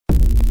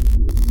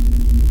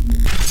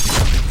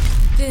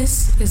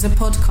This is a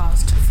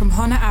podcast from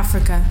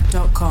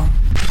HonorAfrica.com.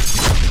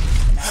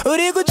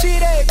 Urigu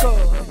chireko,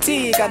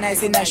 tika na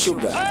isina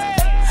sugar.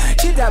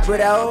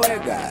 Chitapura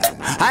owega,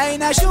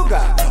 aina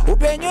sugar.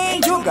 Upenyo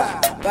injuga,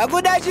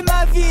 paguda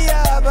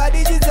chimafia,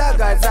 badi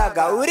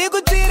chizaga. Urigu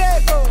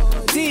chireko,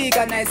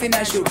 tika na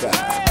isina sugar.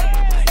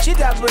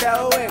 Chitapura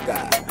owega,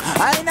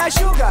 aina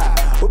sugar.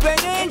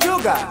 Upenyo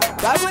injuga,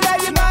 paguda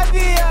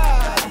chimafia.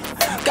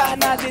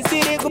 Kana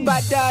zisiri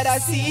kubatara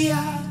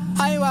siya.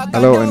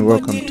 Hello and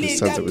welcome to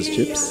Salsa with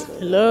Chips.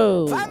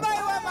 Hello.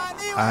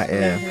 I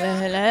am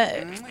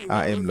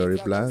Hello. Laurie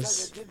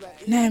Blas.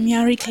 I'm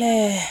Yari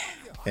Claire.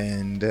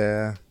 And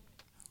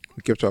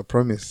we kept our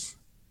promise.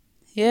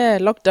 Yeah,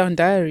 lockdown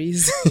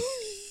diaries.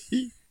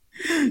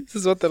 This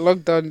is what the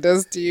lockdown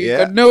does to you.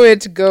 Yeah. Got nowhere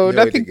to go,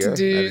 Nowhere nothing to go, to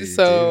do, nothing to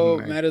so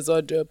do, might as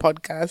well do a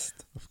podcast.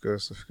 Of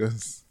course.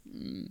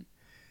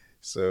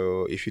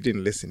 So if you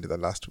didn't listen to the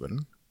last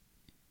one,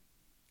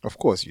 of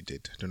course you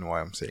did. I don't know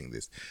why I'm saying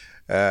this.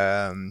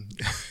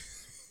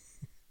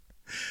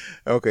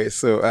 Okay,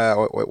 so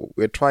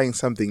we're trying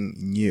something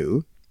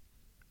new,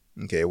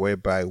 okay,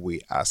 whereby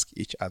we ask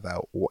each other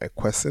a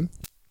question,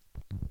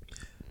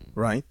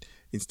 right?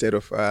 Instead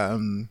of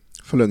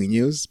following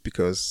news,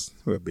 because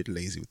we're a bit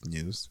lazy with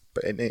news.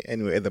 But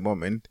anyway, at the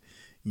moment,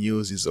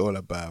 news is all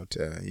about,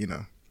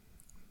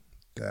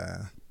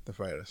 the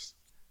virus.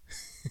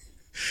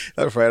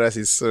 That virus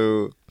is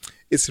so...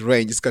 It's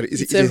range.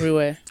 It's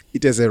Everywhere.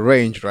 It has a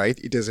range, right?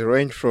 It has a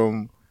range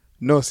from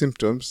no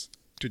symptoms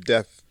to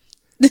death.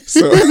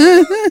 So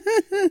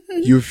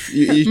you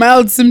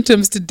Mild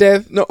symptoms to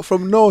death. no,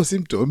 from no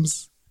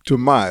symptoms to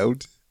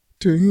mild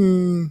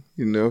to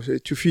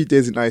to few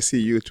days in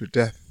ICU to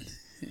death.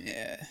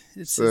 Yeah,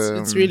 it's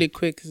really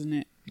quick, isn't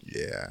it?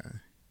 Yeah.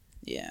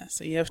 Yeah,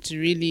 so you have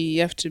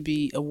to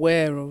be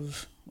aware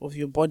of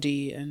your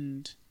body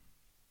and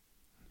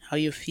how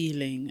you're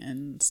feeling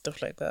and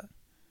stuff like that.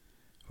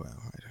 Well,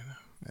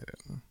 I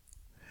don't know.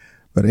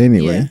 But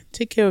anyway, Yeah,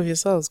 take care of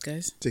yourselves,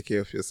 guys. take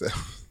care of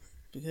yourself.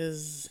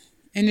 Because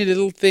any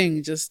little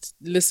thing, just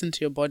listen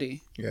to your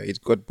body. Yeah, it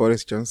got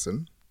Boris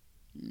Johnson.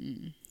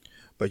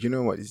 But you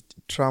know what?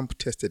 Trump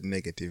tested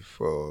negative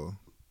for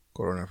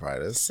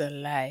coronavirus. It's a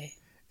lie.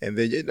 And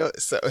then,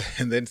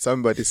 and then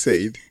somebody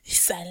said,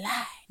 It's a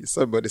lie.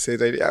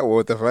 that, yeah,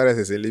 well, the virus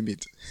has a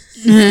limit.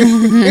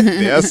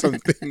 There are some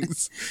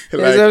things.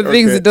 There's some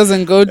things it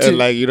doesn't go to. And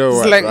like, you know It's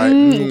what, like,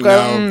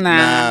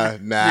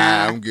 right?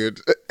 nah. I'm good.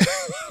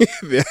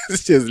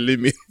 There's just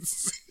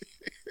limits.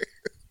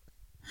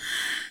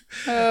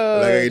 Oh,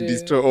 Like, I can dear.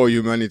 destroy all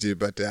humanity,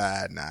 but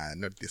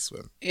not this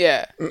one.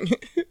 Yeah.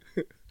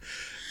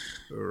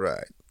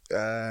 Right.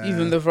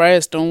 Even the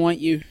virus don't want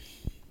you.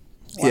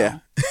 Wow. Yeah.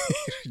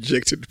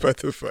 Rejected by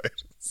the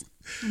virus.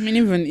 I mean,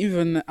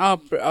 even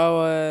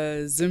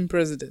our Zim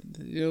president,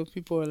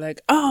 people were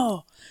like,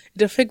 oh,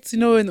 it affects,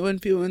 when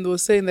they were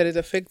saying that it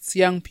affects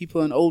young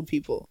people and old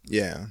people.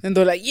 Yeah. And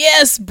they're like,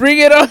 yes, bring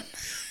it on.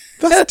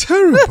 That's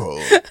terrible.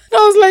 And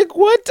I was like,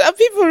 what? Are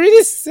people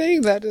really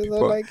saying that? And they're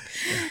People- like,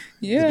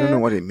 yeah. They don't know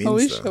what it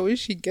means, I though.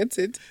 wish he gets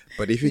it.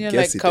 But if he You're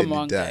gets like, it come and he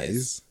on, dies,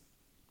 guys.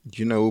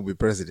 do you know who will be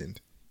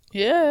president?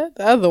 Yeah,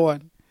 the other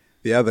one.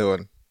 The other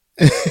one.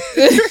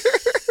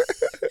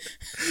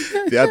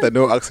 The other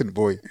no accent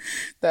boy.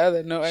 The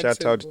other no accent.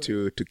 Shout out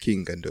boy. to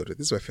King Kandoro.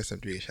 This is my first time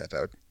doing a shout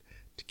out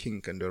to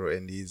King Kandoro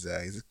and his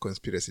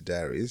Conspiracy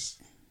Diaries.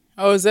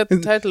 Oh, is that the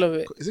title of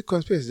it? Is it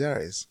Conspiracy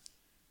Diaries?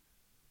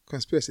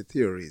 Conspiracy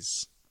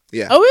Theories.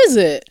 Yeah. Oh, is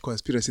it?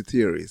 Conspiracy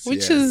Theories.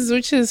 Which yeah.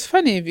 is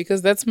funny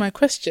because that's my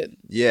question.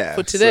 Yeah.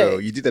 for today. So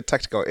you did a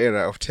tactical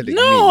error of telling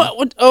me.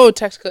 No,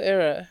 tactical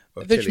error.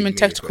 Or I thought you telling meant me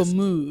tactical because-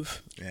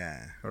 move.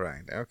 Yeah.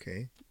 Right.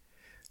 Okay.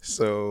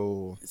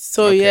 So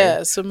So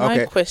yeah, so my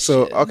okay. question.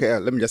 So okay,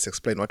 let me just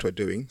explain what we're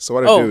doing. So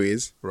what I Oh. do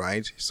is,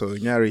 right, so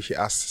Nyari, she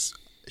asks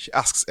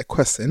a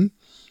question,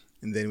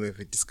 and then we have a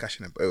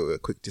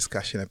quick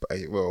discussion about,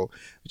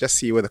 we just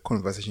see where the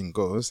conversation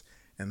goes,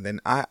 and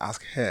then I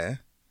ask her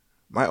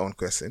my own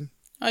question.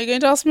 Are you going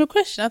to ask me a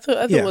question? I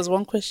thought Yeah. it was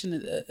one question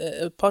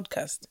a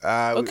podcast.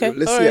 Okay,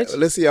 let's all see. right.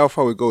 Let's see how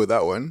far we go with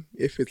that one.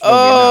 If it's long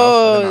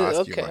enough, then I'll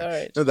ask you okay, mine. all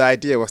right. No, the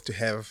idea was to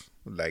have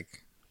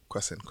like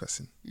question.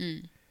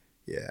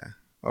 Yeah.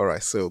 All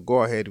right. So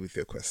go ahead with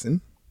your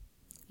question.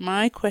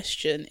 My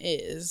question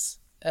is,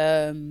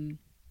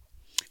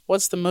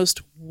 what's the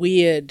most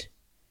weird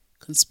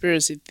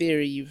conspiracy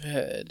theory you've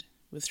heard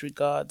with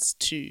regards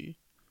to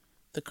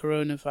the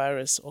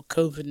coronavirus or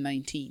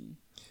COVID-19?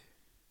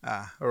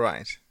 All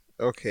right.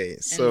 Okay.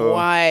 And So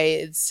why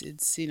it's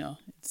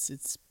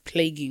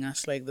plaguing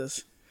us like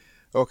this?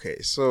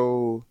 okay.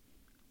 So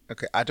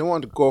I don't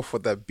want to go for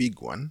the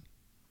big one.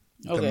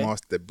 Okay.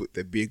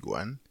 The big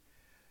one.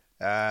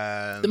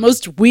 The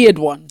most weird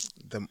one.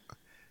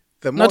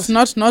 The most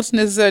Not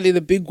necessarily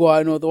the big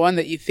one or the one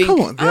that you think,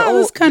 Come on, they're all-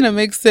 this kind of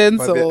makes sense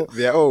but or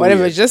they're all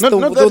whatever. weird. Just Not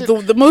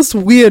that the most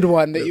weird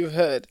one that you've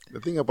heard. the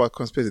thing about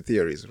conspiracy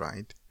theories,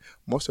 right?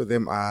 Most of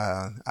them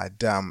are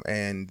dumb,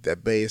 and they're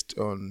based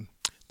on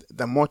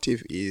the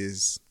motive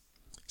is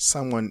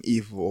someone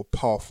evil or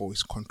powerful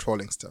is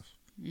controlling stuff.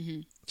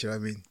 Mm-hmm. Do you know what I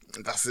mean?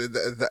 That's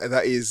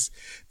that's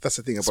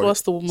the thing about So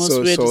what's the most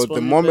so weirdest the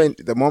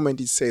one?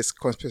 moment it says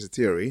conspiracy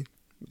theory,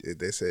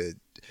 they said,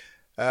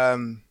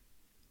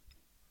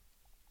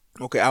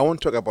 okay, I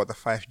won't talk about the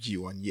 5G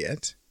one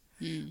yet,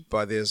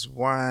 but there's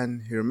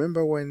one. You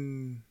remember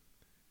when?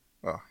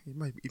 Oh,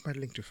 it might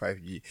link to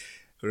 5G.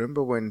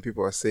 Remember when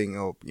people were saying,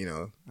 "Oh,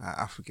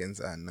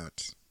 Africans are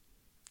not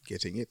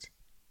getting it."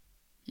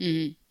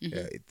 Yeah,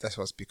 that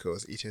was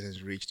because it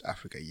hasn't reached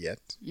Africa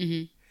yet.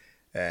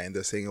 And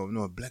they're saying, "Oh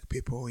no, black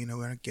people, we're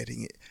not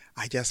getting it."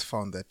 I just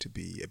found that to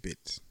be a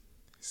bit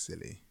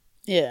silly,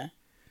 Yeah.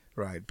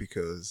 right?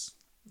 Because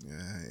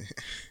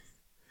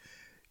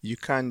you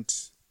can't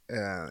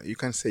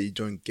say you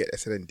don't get a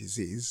certain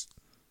disease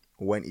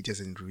when it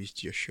hasn't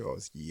reached your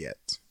shores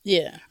yet.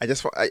 Yeah. I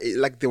just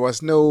like there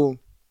was no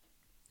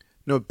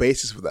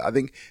basis for that. I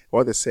think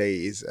what they say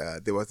is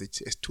there was a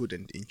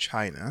student in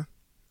China,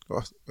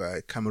 or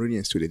a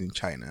Cameroonian student in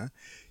China.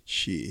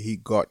 He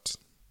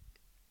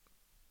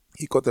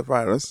got the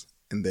virus,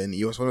 and then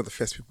he was one of the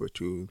first people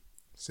to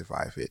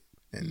survive it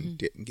and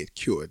get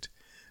cured,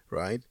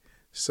 right?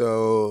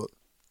 So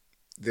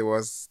there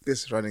was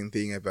this running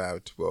thing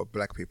about, well,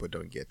 black people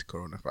don't get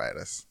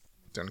coronavirus,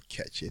 don't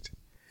catch it.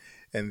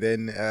 And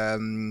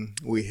then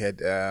we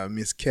had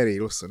Miss Kerry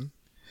Wilson.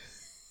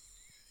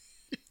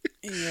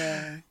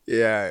 Yeah.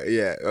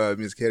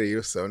 Miss Kerry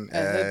Wilson. I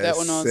heard that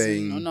when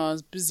I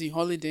was busy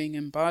holidaying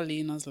in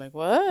Bali, and I was like,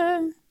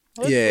 what?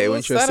 When she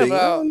was saying,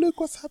 about? "Oh, look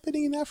what's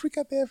happening in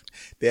Africa,"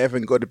 they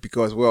haven't got it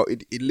because, well,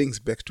 it links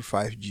back to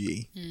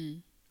 5G,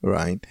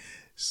 right?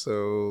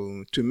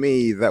 So to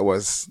me, that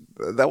was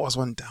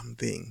one dumb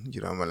thing.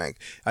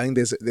 I think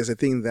there's a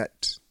thing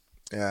that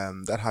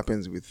that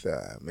happens with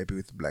maybe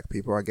with black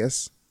people. I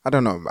guess I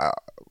don't know.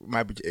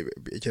 Might be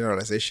a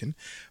generalization,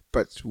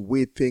 but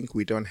we think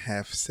we don't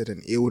have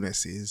certain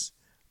illnesses,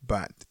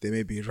 but they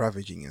may be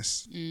ravaging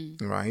us,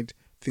 right?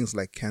 Things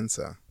like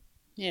cancer,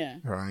 Yeah.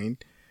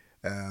 right?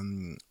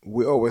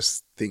 We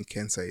always think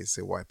cancer is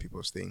a white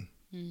people's thing,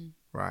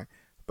 right?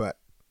 But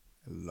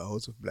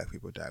loads of black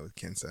people die with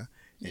cancer,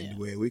 and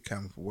where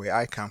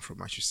I come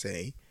from, I should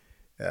say,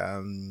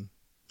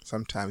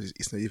 sometimes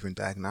it's not even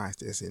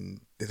diagnosed. As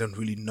in, they don't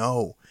really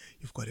know.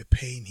 You've got a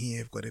pain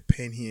here,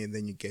 and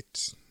then you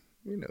get,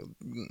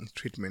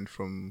 treatment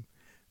from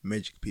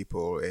magic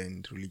people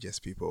and religious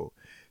people.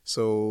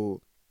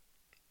 So,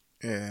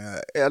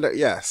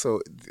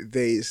 So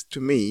to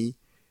me,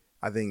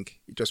 I think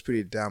it was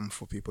pretty dumb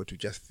for people to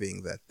just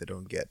think that they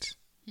don't get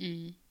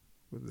the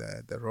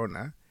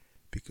Rona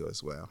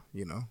because, well,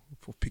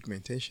 for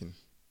pigmentation.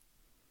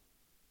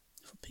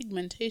 For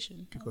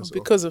pigmentation?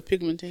 Because of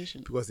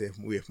pigmentation? Because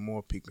we have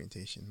more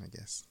pigmentation, I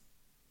guess.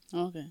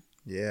 Okay.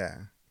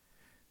 Yeah.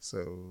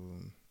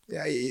 So,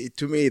 yeah,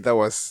 to me, that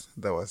was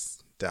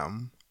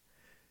dumb.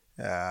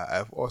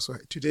 I've also,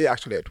 today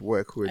actually at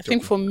work, I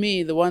think for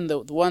me, the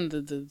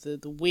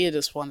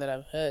weirdest one that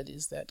I've heard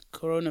is that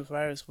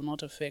coronavirus will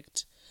not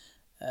affect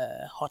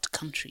hot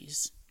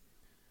countries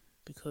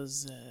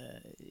because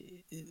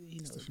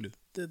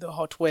the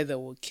hot weather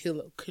will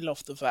kill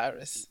off the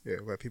virus. Yeah,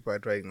 where people are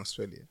dying in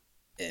Australia.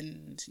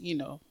 And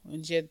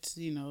and yet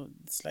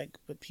it's like,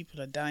 but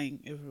people are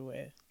dying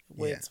everywhere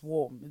where it's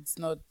warm. It's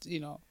not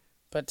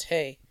But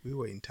hey, we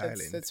were in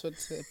Thailand. That's what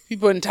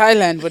people in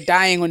Thailand were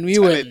dying when we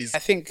were. I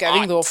think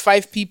there were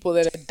 5 people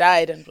that had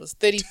died, and it was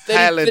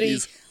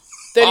 33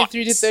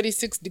 to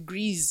 36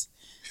 degrees.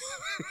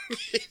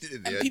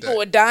 And people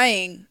were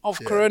dying of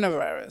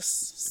coronavirus.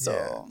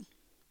 So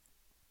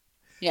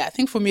yeah, I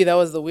think for me that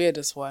was the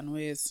weirdest one,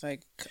 where it's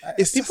like, are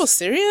people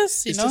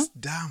serious? It's just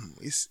dumb.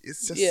 It's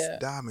just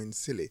dumb and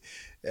silly.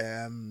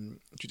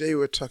 Today we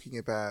were talking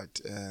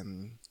about.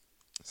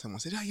 Someone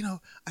said,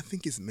 I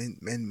think it's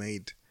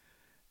man-made.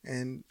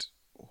 And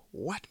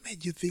what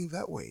made you think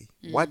that way?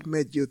 What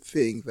made you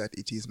think that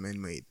it is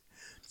man-made?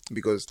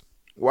 Because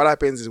what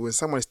happens is when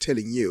someone is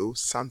telling you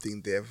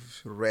something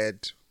they've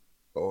read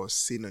or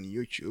seen on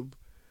YouTube,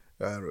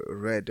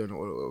 read on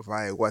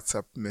via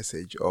WhatsApp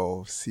message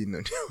or seen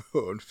on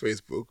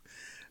Facebook.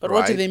 But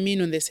what do they mean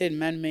when they say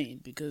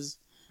man-made? Because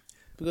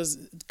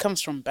it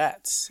comes from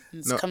bats.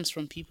 And it comes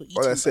from people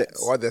eating bats.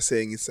 What they're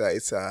saying is so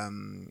it's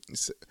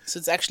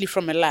actually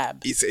from a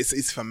lab.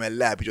 It's from a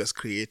lab. It was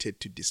created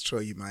to destroy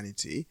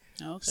humanity.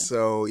 Okay.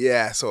 So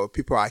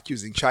people are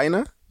accusing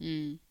China,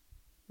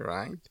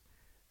 right?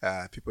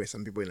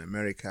 Some people in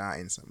America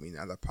and some in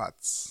other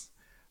parts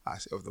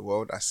of the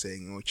world are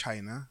saying,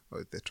 China,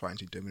 or they're trying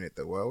to dominate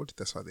the world.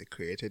 That's why they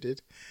created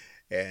it.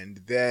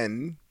 And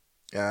then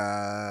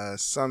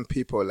some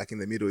people, like in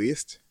the Middle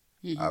East,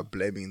 are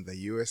blaming the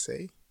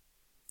USA.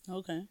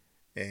 Okay.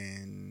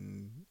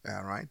 And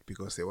right,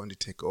 because they want to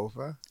take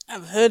over.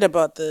 I've heard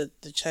about the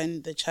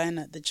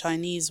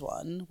Chinese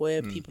one,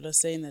 where people are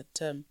saying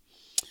that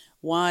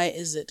why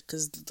is it?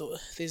 Because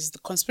there's the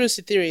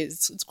conspiracy theory.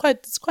 It's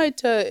quite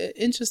an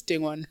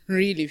interesting one,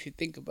 really, if you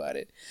think about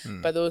it.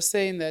 But they were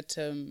saying that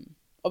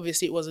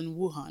obviously it was in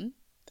Wuhan.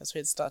 That's where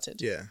it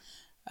started. Yeah.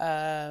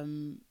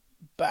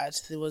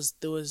 But there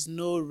was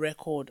no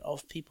record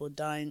of people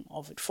dying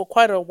of it for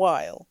quite a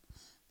while.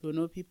 there were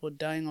no people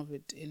dying of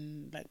it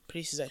in like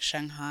places like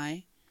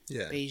Shanghai,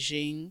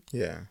 Beijing.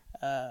 Yeah.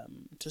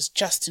 It was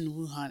just in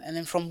Wuhan, and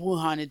then from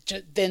Wuhan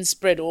it then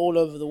spread all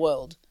over the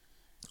world.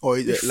 Or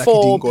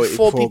before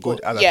people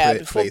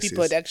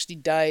had actually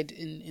died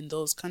in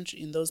those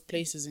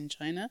places in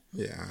China.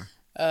 Yeah.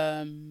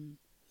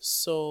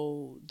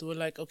 So they were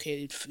like,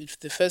 okay, if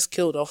they first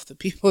killed off the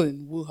people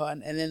in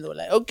Wuhan, and then they were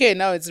like, okay,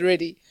 now it's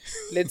ready.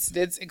 Let's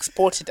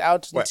export it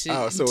out into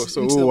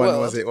Wuhan the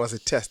world. was a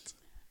test.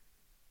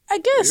 I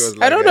guess.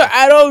 I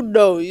don't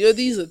know.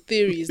 These are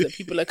theories that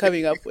people are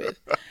coming up with,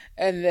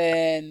 and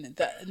then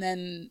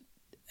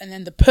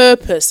the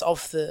purpose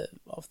of the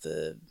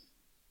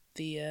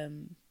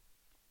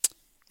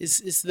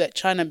is that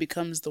China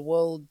becomes the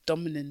world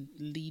dominant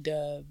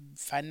leader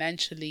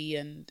financially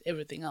and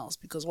everything else,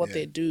 because what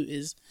they do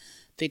is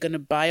they're going to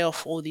buy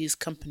off all these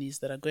companies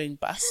that are going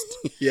bust.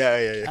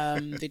 They're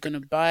going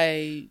to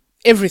buy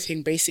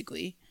everything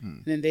basically,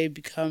 and then they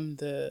become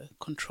the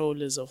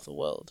controllers of the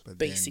world,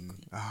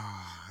 basically.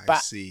 I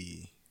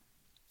see.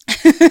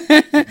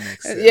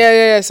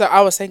 Yeah. So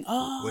I was saying,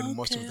 when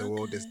most of the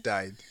world has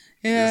died,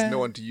 there's no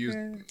one to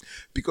use,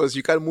 because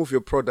you can't move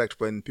your product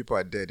when people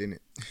are dead, innit?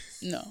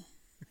 No.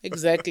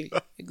 Exactly.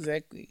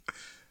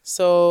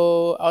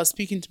 So I was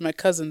speaking to my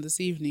cousin this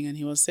evening, and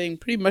he was saying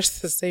pretty much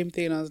the same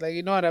thing. And I was like,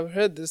 you know what? I've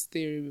heard this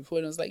theory before.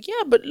 And I was like,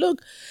 yeah, but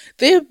look,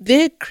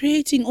 they're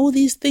creating all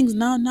these things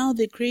now. Now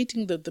they're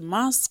creating the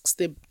masks.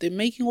 They're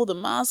making all the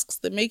masks.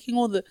 They're making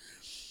all the,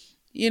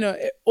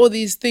 all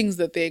these things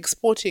that they're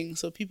exporting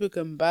so people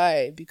can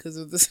buy because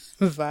of this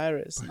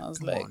virus. And I was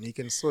you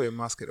can sew a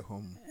mask at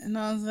home. And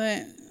I was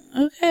like,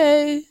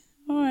 okay,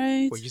 all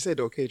right. Well, you said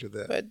okay to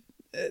that. But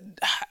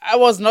I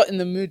was not in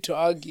the mood to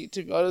argue,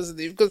 to be honest with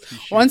you, because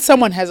once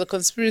someone has a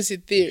conspiracy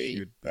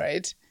theory,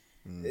 right,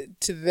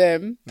 to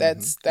them,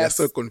 that's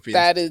so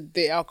convinced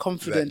they are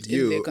confident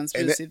in their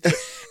conspiracy theory,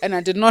 and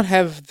I did not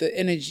have the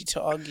energy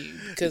to argue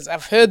because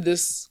I've heard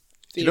this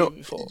theory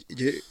before.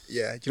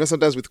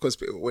 Sometimes with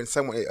when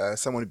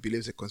someone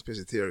believes a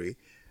conspiracy theory,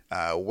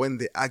 when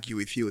they argue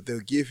with you, they'll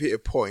give you a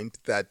point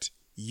that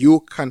you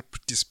can't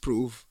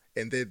disprove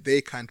and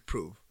they can't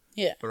prove.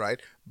 Yeah. Right?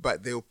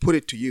 But they'll put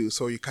it to you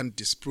so you can't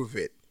disprove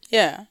it.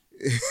 Yeah.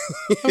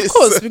 Of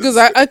course, because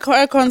I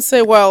can't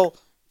say, well,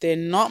 they're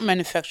not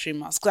manufacturing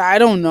masks. I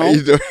don't know.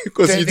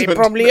 They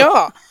probably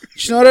are.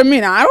 You know what I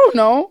mean? I don't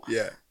know.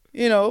 Yeah.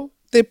 He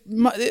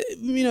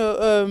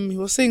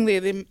was saying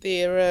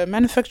they're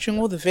manufacturing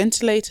all the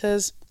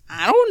ventilators.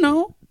 I don't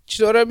know.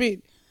 You know what I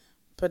mean?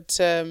 But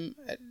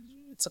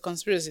it's a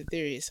conspiracy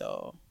theory,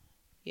 so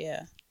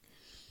yeah.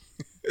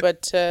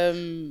 But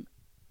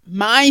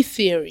my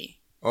theory.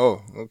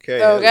 Oh,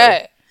 okay.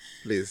 Okay.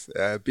 Please,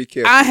 be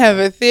careful. I have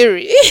a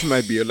theory. This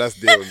might be your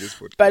last day on this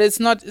podcast. But it's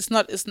not,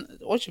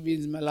 what should be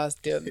is my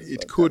last day on this podcast?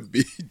 It could be.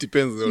 It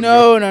depends on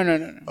No.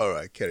 All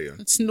right, carry on.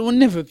 It will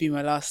never be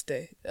my last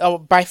day.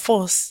 By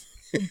force.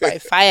 By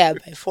fire,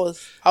 by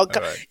force.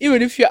 Right.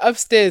 Even if you're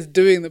upstairs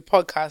doing the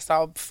podcast,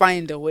 I'll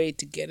find a way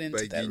to get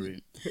into that room.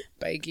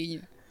 By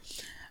Guinea.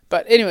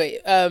 But anyway,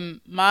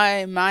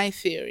 my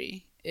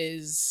theory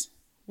is...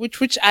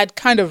 Which I'd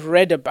kind of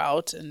read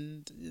about,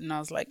 and I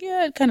was like,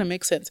 yeah, it kind of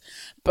makes sense.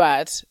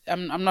 But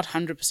I'm not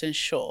 100%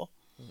 sure.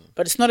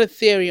 But it's not a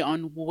theory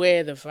on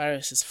where the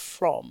virus is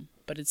from,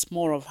 but it's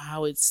more of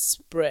how it's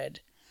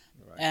spread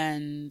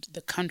and the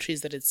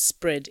countries that it's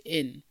spread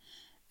in.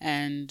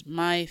 And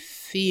my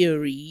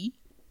theory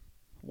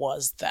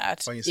was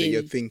that... When you say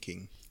your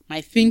thinking.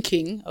 My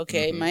thinking,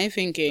 okay, my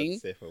thinking...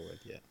 That's a safer word,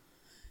 yeah.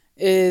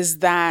 Is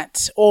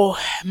that, or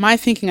my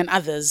thinking, and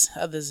others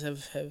have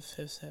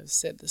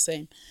said the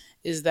same,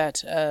 is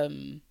that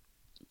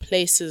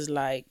places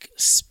like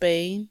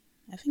Spain,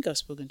 I think I've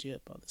spoken to you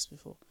about this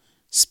before,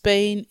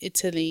 Spain,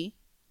 Italy,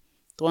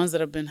 the ones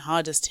that have been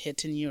hardest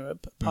hit in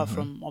Europe, apart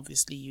from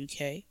obviously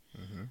UK,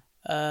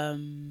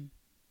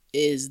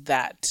 is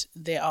that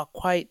they are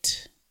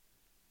quite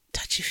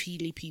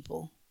touchy-feely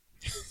people.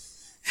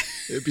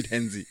 They're a bit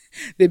handsy.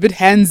 They're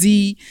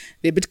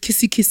a bit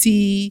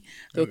kissy.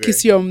 They'll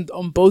kiss you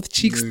on both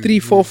cheeks 3,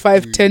 4,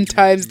 5, 10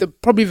 times. They'll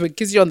probably even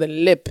kiss you on the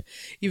lip,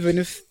 even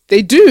if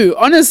they do.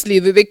 Honestly,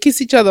 they kiss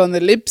each other on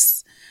the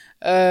lips.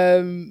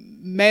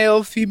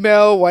 Male,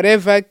 female,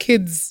 whatever,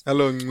 kids.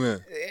 Hello. You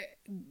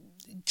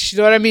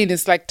know what I mean?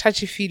 It's like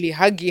touchy-feely,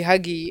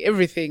 huggy,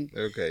 everything.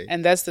 Okay.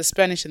 And that's the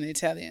Spanish and the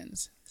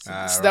Italians.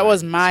 So that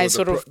was my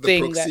thing. The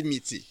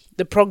proximity.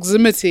 The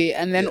proximity,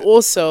 and then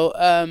also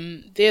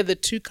they're the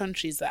two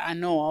countries that I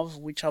know of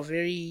which are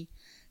very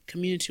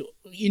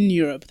in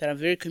Europe that are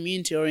very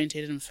community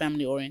oriented and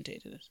family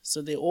oriented.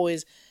 So they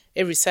always,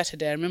 every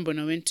Saturday, I remember when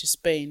I went to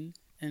Spain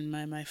and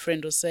my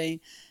friend was saying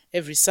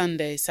every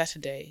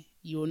Saturday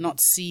you will not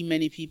see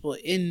many people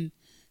in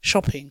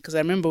shopping, because I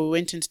remember we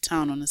went into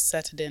town on a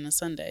Saturday and a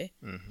Sunday.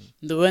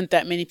 There weren't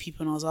that many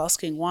people, and I was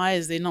asking, why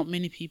is there not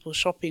many people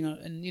shopping?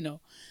 And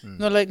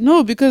they're like,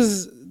 no,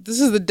 because this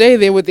is the day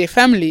they're with their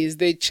families,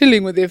 they're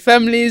chilling with their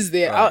families,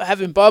 they're out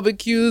having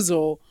barbecues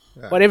or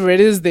whatever it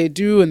is they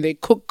do, and they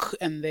cook,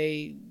 and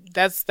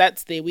that's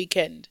their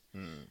weekend.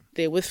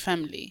 They're with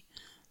family.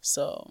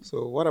 So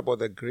what about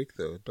the Greek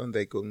though? Don't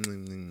they go?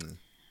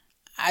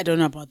 I don't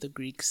know about the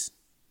Greeks.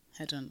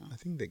 I don't know. I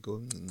think they go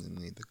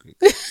the Greeks.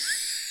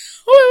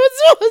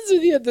 What's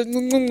with you?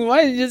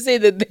 Why did you say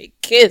that they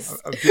kiss?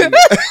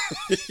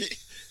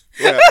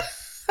 Yeah.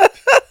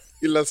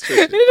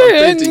 Illustration.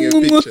 I'm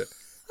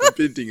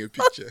painting a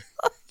picture.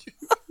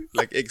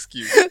 Like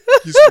excuse.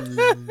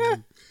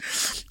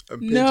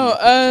 No,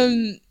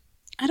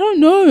 I don't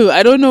know.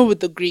 I don't know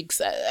with the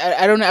Greeks.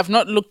 I don't know. I've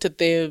not looked at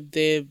their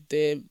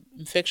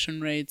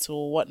infection rates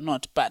or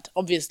whatnot, but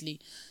obviously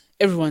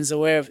everyone's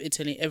aware of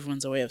Italy,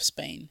 everyone's aware of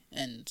Spain.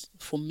 And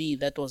for me,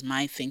 that was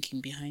my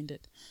thinking behind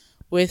it.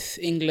 With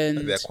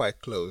England... They're quite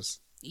close.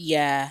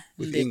 Yeah.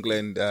 With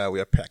England, we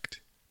are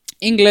packed.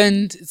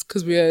 England, it's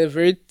because we are a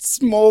very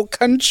small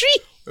country.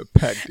 We're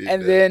packed.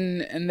 And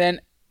then,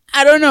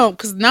 I don't know,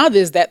 because now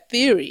there's that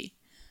theory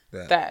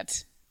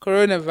that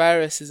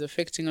coronavirus is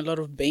affecting a lot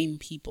of BAME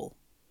people.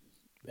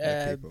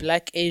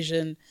 Black,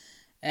 Asian,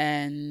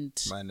 and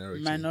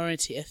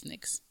minority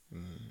ethnics.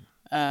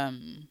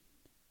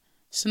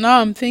 So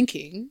now I'm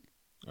thinking,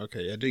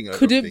 okay, you're doing.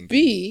 Could it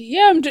be?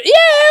 Yeah,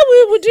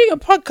 we're doing a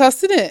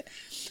podcast, isn't it?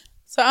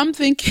 So I'm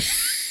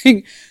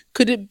thinking,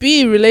 could it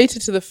be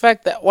related to the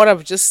fact that what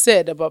I've just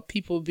said about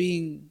people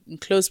being in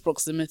close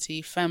proximity,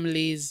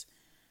 families,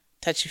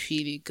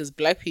 touchy-feely? Because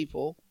black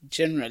people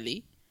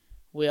generally,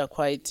 we are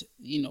quite,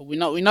 we're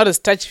not as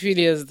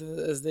touchy-feely as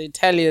the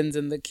Italians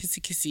and the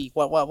kissy-kissy,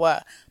 but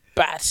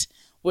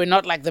we're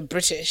not like the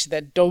British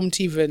that don't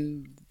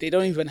even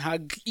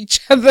hug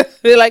each other.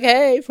 They're like,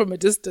 hey, from a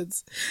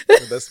distance.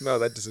 And the smell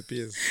that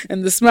disappears.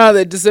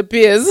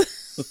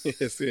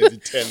 As soon as you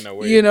turn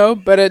away.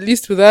 But at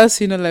least with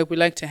us, we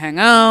like to hang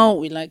out.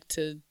 We like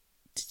to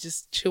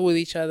just chill with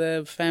each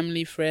other,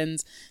 family,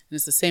 friends. And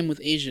it's the same with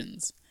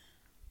Asians.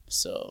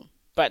 So...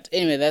 But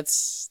anyway,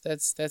 that's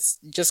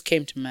just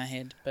came to my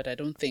head, but I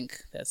don't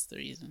think that's the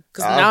reason.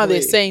 Because now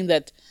they're saying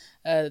that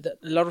a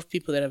lot of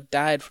people that have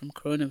died from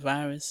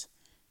coronavirus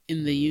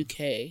in the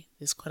UK,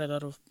 there's quite a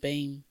lot of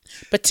BAME,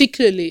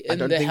 particularly in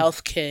the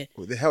healthcare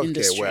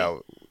industry.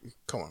 Well,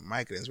 come on,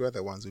 migrants, we're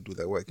the ones who do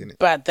the work, innit?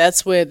 But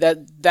that's where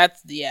that's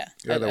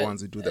We're the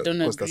ones who do that.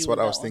 Because that's what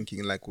I was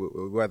thinking. Like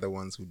we're the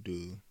ones who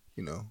do,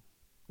 who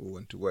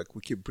want to work.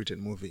 We keep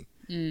Britain moving.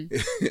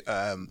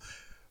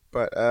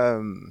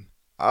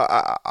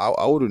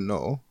 I wouldn't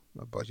know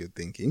about your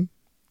thinking.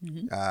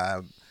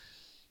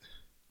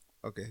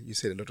 Okay, you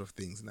said a lot of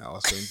things now. I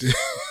was going to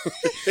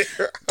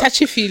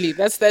touchy-feely.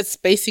 That's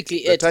basically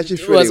it.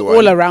 It was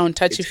all around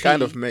touchy-feely. It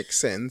kind of makes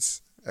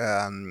sense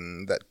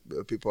that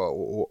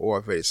people who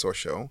are very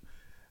social.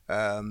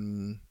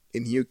 In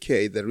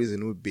UK, the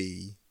reason would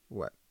be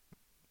what?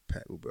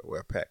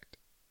 We're packed.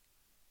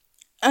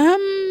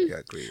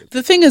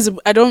 The thing is,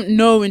 I don't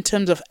know in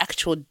terms of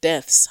actual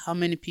deaths how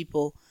many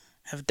people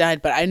have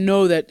died, but I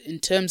know that in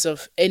terms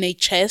of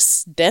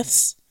NHS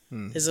deaths,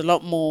 there's a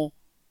lot more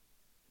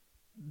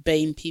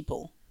BAME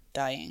people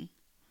dying.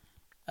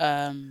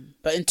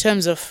 But in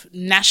terms of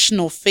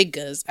national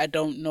figures, I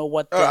don't know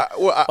what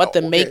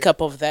the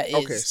makeup of that is.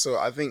 Okay, so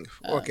I think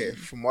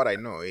from what I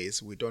know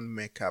is we don't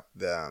make up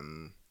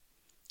the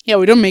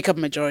we don't make up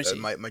majority.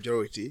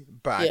 Majority,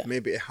 but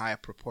maybe a higher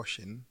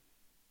proportion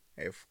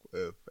have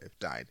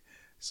died.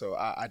 So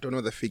I don't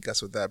know the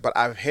figures of that, but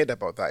I've heard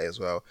about that as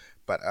well.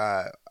 But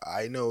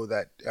I know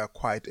that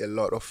quite a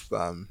lot of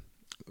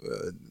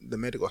the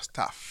medical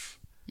staff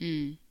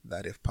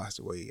that have passed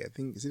away. I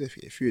think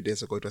a few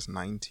days ago it was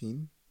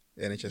 19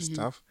 NHS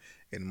staff,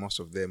 and most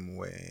of them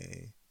were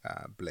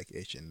Black,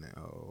 Asian,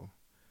 or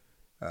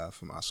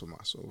from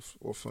Asomas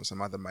or from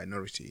some other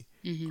minority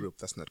group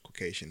that's not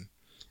Caucasian.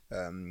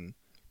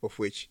 Of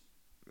which,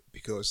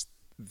 because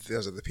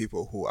those are the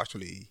people who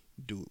actually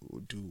do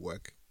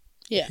work.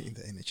 In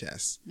the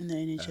NHS.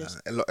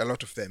 A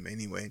lot of them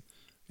anyway.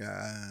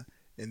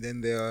 And then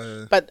there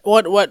are... But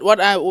what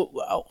I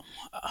wouldn't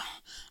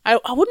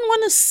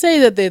want to say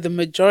that they're the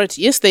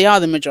majority. Yes, they are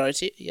the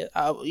majority. Yeah,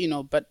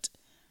 but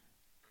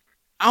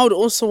I would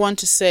also want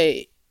to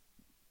say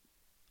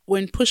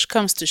when push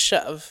comes to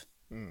shove,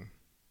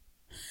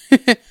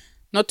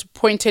 not to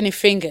point any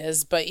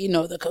fingers, but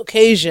the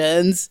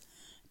Caucasians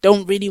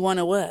don't really want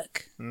to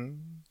work.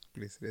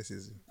 Please,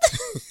 racism.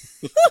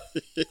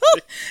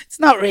 It's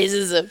not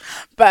racism,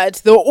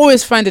 but they'll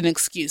always find an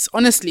excuse.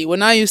 Honestly,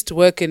 when I used to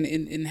work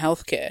in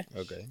healthcare,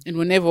 and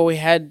whenever we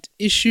had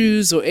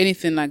issues or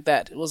anything like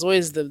that, it was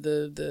always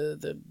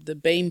the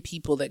BAME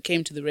people that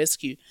came to the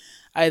rescue,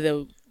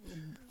 either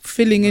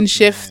filling in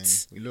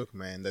shifts. Look,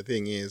 man, the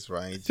thing is,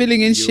 right? Filling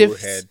in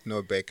shifts. You had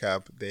no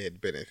backup; they had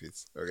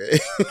benefits. Okay.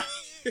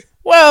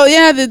 Well,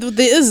 yeah, there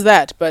is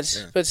that, but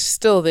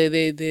still,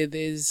 they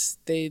don't.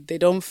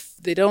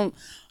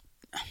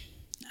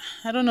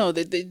 I don't know.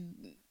 They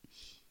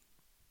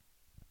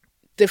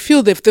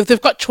feel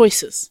they've got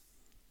choices,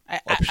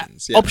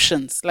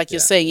 options. Like you're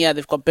saying,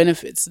 they've got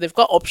benefits. They've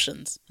got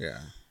options.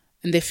 Yeah,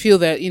 and they feel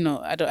that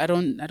I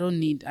don't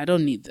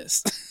need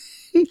this.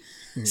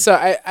 So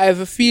I have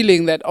a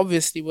feeling that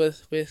obviously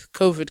with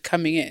COVID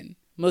coming in,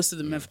 most of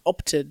them have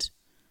opted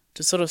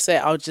to sort of say,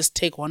 I'll just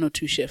take 1 or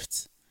 2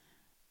 shifts.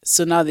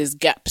 So now there's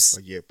gaps.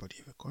 But you have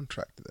a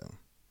contract though.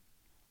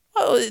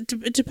 Oh,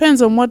 it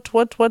depends on what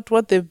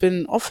they've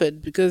been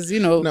offered, because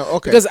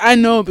because I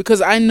know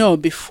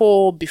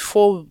before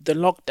the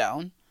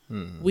lockdown,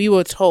 we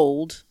were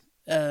told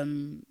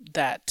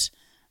that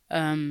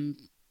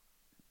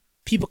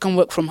people can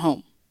work from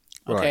home,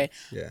 okay, right.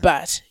 Yeah.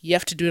 but you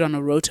have to do it on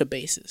a rota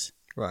basis,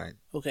 right?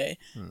 Okay,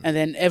 and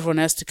then everyone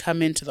has to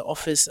come into the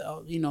office,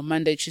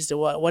 Monday, Tuesday,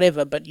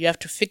 whatever, but you have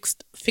to fix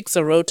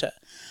a rota.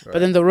 Right. But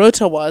then the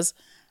rota was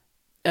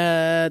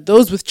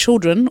those with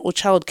children or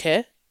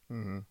childcare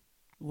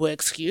were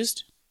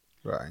excused.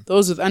 Right.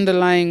 Those with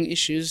underlying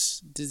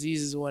issues,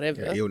 diseases,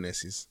 whatever. Yeah,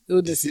 illnesses.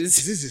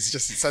 Diseases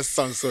just, it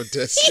sounds so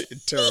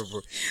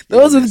terrible.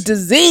 Those with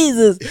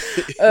diseases.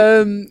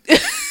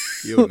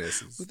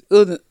 Illnesses.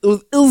 With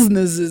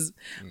illnesses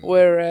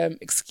were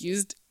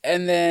excused.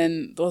 And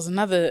then there was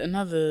another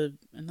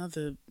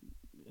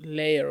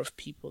layer of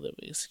people that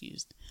were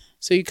excused.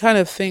 So you kind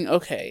of think,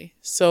 okay,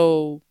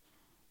 so,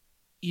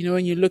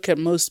 when you look at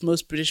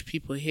most British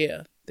people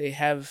here, they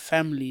have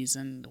families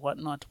and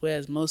whatnot,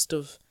 whereas most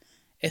of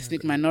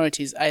ethnic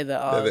minorities either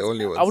are, they're the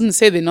only ones. I wouldn't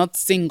say they're not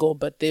single,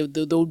 but they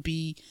would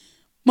be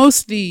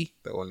mostly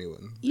the only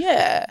one.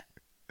 Yeah.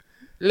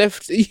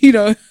 Left,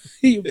 you'd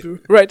be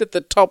right at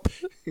the top.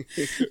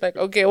 Like,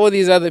 okay, all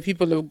these other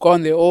people have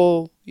gone. They're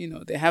all,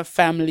 they have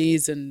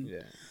families and...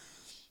 Yeah.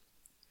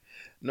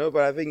 No,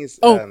 but I think it's...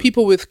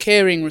 people with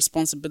caring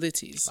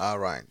responsibilities. All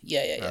right.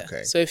 Yeah.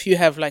 Okay. So if you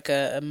have like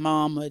a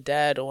mom or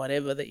dad or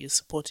whatever that you're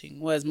supporting,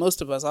 whereas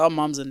most of us, our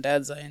moms and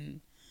dads are in...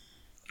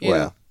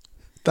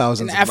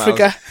 Thousands in of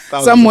Africa,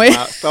 miles, somewhere.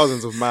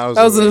 Thousands of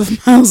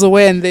miles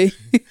away, and they...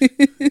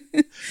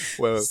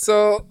 Well,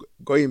 so...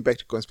 Going back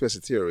to conspiracy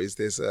theories,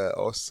 there's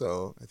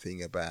also a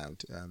thing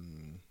about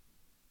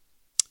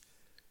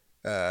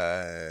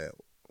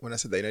when I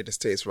said the United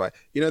States, right?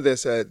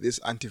 There's this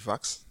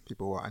anti-vax,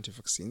 people who are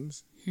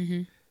anti-vaccines.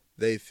 Mm-hmm.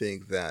 They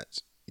think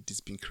that it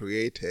has been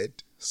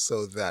created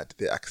so that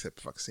they accept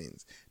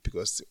vaccines,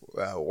 because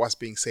what's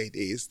being said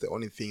is the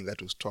only thing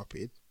that will stop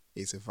it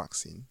is a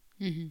vaccine,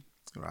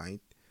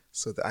 right?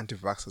 So the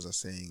anti-vaxxers are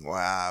saying,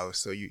 "Wow,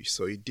 so you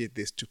did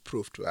this to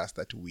prove to us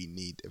that we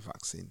need a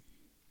vaccine."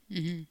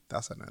 Mm-hmm.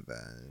 That's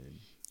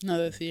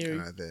another theory,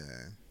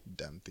 another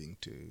dumb thing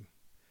to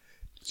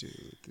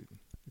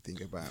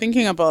think about.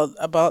 Thinking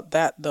about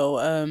that though,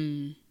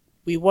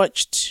 we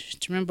watched.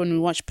 Do you remember when we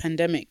watched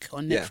Pandemic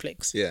on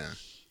Netflix? Yeah.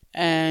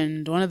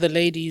 And one of the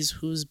ladies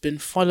who's been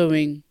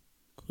following,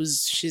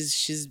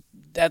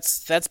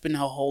 that's been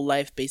her whole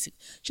life basically.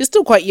 She's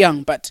still quite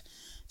young, but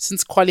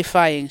since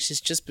qualifying,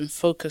 she's just been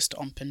focused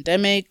on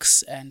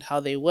pandemics and how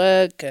they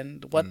work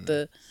and what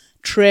the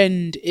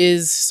trend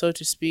is, so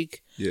to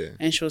speak. Yeah.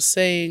 And she was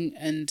saying,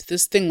 and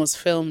this thing was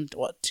filmed,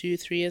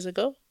 2-3 years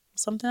ago?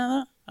 Something like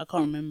that? I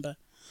can't remember.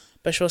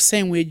 But she was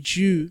saying we're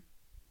due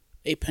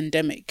a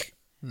pandemic.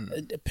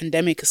 A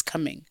pandemic is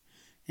coming.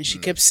 And she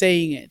kept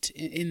saying it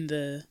in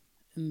the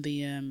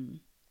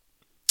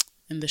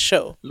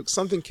show. Look,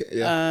 something,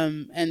 yeah.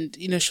 And,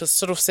 she was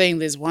sort of saying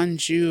there's one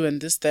Jew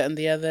and this, that, and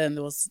the other, and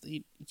there was,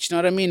 you know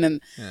what I mean?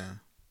 And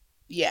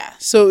yeah.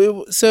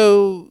 So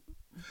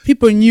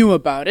people knew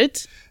about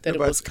it, that it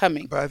was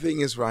coming. But I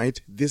think it's right.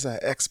 These are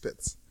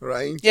experts,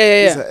 right?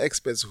 Yeah. These are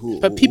experts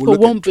But people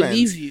won't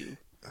believe you.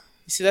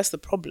 You see, that's the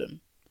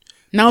problem.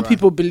 Now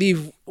people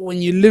believe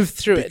when you live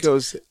through it.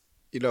 Because,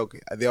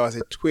 there was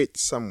a tweet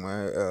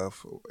somewhere,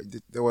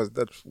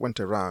 that went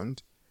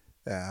around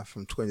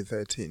from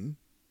 2013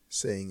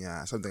 saying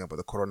something about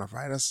the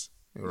coronavirus,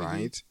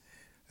 right?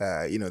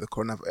 The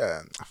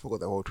coronavirus, I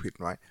forgot the whole tweet,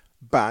 right?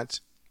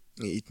 But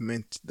it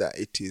meant that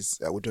it is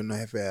we don't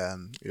have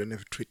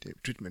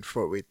treatment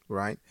for it,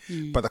 right?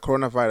 But the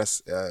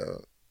coronavirus,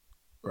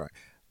 right?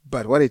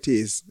 But what it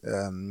is,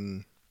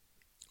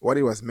 what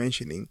it was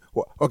mentioning,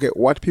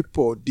 what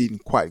people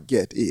didn't quite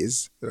get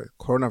is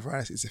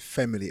coronavirus is a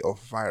family of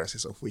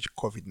viruses, of which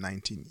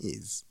COVID-19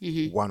 is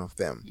one of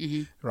them,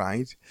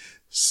 right?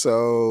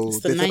 So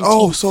it's the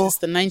 19th, it's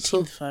the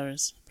 19th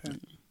virus,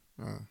 apparently.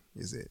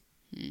 Is it?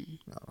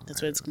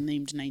 That's why it's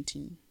named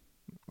 19.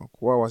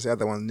 What was the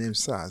other one named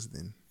SARS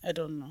then? I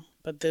don't know,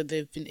 but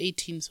they've been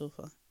 18 so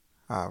far.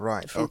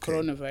 Right. From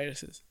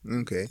coronaviruses.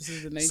 Okay. This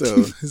is the 19th. So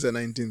it's the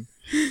 19th.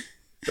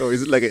 Oh,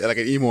 is it like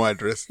an email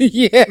address?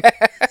 Yeah.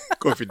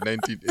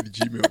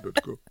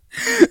 COVID19@gmail.com.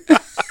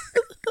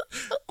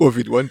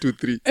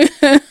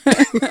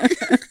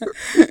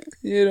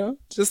 COVID123.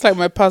 Just like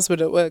my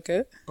password at work,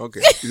 eh?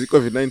 Okay. Is it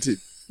COVID-19?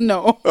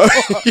 No.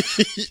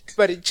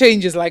 But it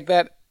changes like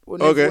that.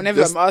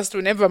 Whenever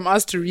I'm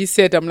asked to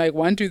reset, I'm like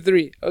 1, 2,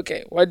 3.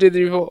 Okay, 1, 2,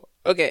 3, 4.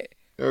 Okay.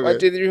 1,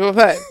 2, 3, 4,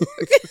 5.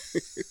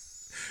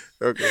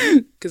 Okay.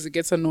 Because it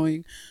gets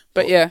annoying.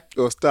 But yeah.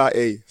 Star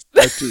A,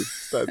 star 2,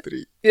 star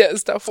 3. Yeah,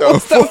 star 4,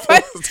 star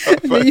 5.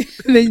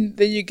 Then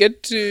you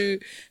get to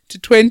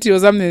 20 or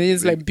something, and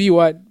it's like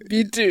B1,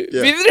 B2,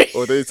 B3.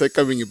 Or then it's like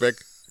coming back.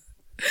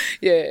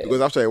 Yeah.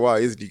 Because after a while,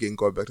 you can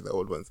go back to the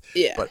old ones.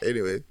 Yeah. But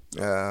anyway,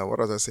 what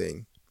was I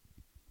saying?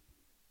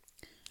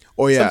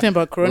 Oh yeah, something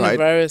about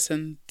coronavirus, right.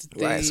 and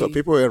Right. So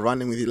people were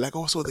running with it like,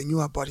 oh, so they knew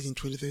about it in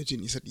 2013.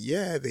 He said,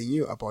 yeah, they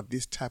knew about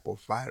this type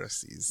of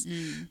viruses.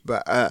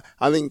 But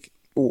I think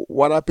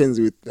what happens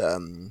with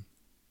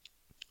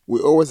we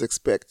always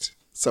expect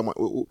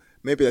someone.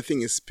 Maybe the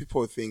thing is,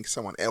 people think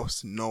someone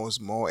else knows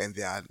more, and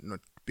they are not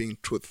being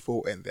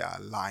truthful, and they are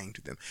lying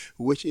to them,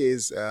 which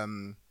is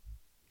that's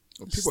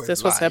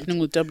what's happening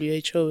with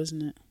WHO,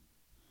 isn't it?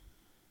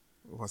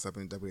 What's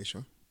happening with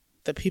WHO?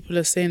 That people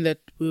are saying that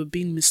we were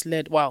being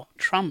misled. Wow,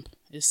 Trump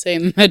is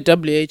saying that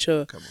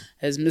WHO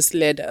has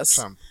misled us.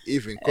 Trump,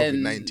 even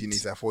COVID-19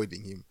 is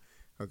avoiding him.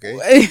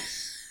 Okay.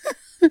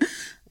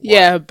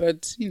 Yeah,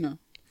 but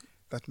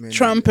that man,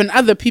 Trump and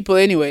other people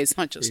anyway. It's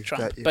not just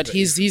Trump, but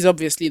he's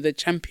obviously the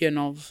champion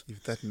of.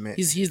 If that man,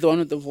 he's the one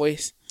with the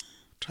voice.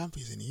 Trump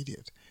is an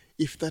idiot.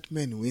 If that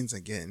man wins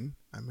again,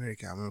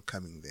 America, I'm not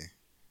coming there.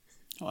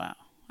 Wow,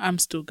 I'm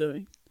still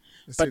going,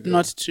 but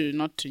not to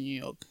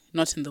New York,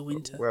 not in the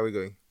winter. Where are we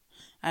going?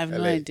 I have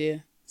no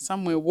idea.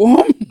 Somewhere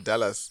warm.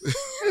 Dallas,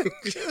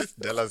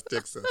 Dallas,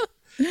 Texas.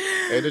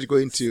 I'm not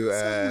going to.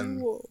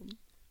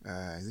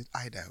 Is it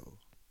Idaho?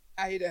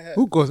 Idaho.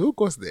 Who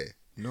goes there?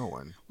 No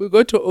one. We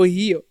go to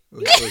Ohio.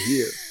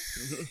 Ohio.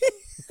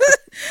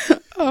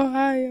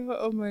 Ohio.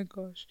 Oh my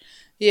gosh.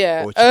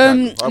 Yeah.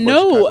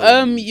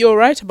 Chicago? You're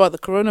right about the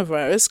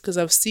coronavirus, because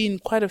I've seen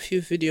quite a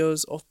few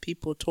videos of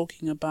people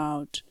talking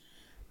about,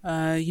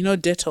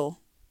 Dettol.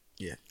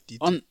 Yeah.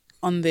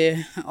 On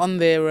their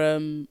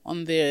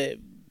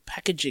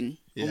packaging,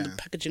 on the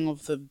packaging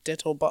of the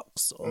Dettol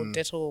box or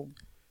Dettol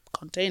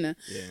container,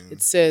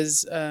 it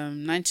says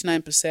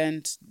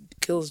 99%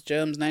 kills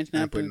germs,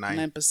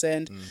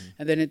 99.9%,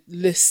 and then it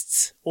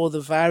lists all the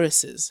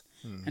viruses,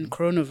 and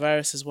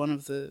coronavirus is one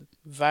of the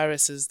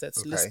viruses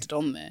that's listed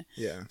on there.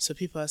 Yeah. So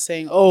people are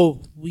saying,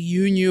 "Oh,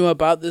 you knew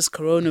about this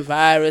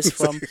coronavirus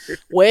from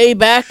way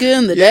back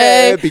in the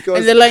day," because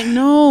and they're like,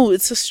 "No,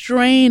 it's a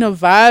strain of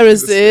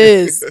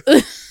viruses."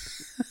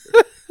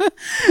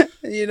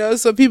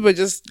 So people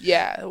just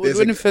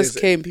when it first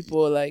came, people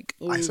were like,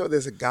 ooh. I saw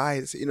there's a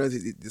guy,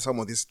 some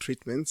of these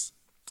treatments,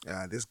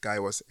 this guy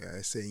was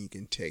saying you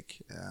can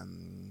take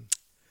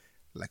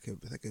like a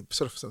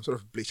some sort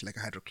of bleach, like a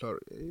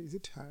hydrochloric, is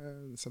it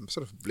some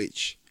sort of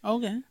bleach?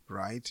 Okay.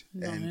 Right.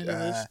 And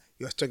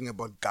he was talking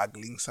about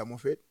gargling some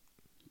of it.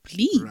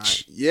 Bleach?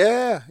 Right.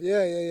 Yeah.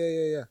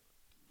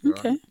 Okay.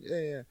 Right.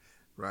 Yeah.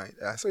 Right.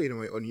 So,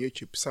 on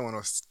YouTube, someone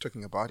was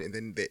talking about it, and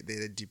then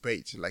they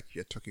debate, like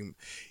you're talking.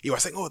 He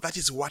was saying, oh, that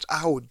is what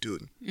I would do.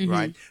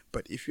 Right.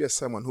 But if you're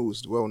someone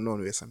who's well known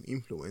with some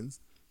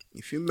influence,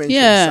 if you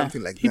mention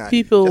something like that,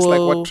 just like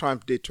what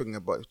Trump did, talking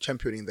about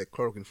championing the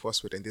chloroquine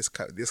phosphate, and this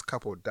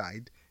couple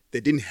died, they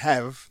didn't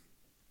have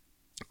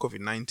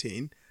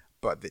COVID-19,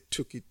 but they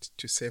took it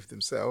to save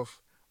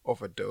themselves,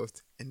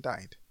 overdosed, and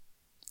died.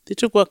 They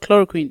took what,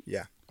 chloroquine?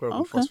 Yeah,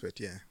 chloroquine phosphate,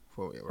 yeah.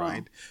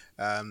 Right.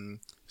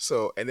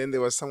 So, and then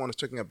there was someone was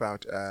talking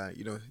about,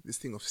 this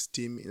thing of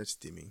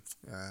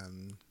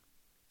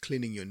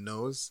cleaning your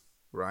nose,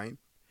 right?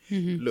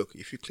 Mm-hmm. Look,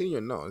 if you clean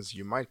your nose,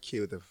 you might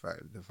kill the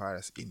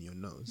virus in your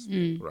nose,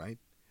 right?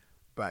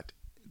 But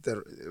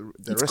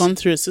it's gone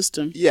through a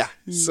system. Yeah.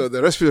 So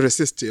the respiratory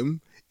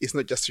system is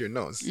not just your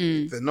nose.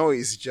 The nose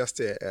is just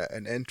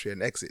an entry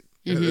and exit.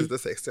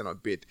 That's the external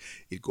bit.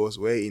 It goes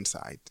way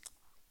inside.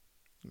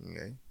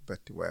 Okay. But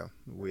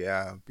we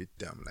are a bit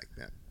dumb like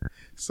that.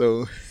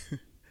 So,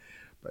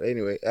 but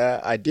anyway,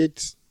 I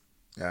did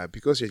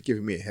because you're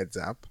giving me a heads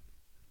up.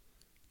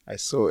 I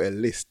saw a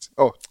list.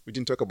 Oh, we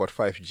didn't talk about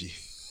 5G.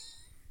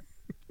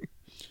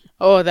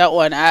 Oh, that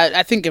one.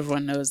 I think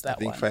everyone knows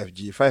that one. I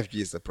think 5G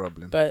is the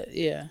problem. But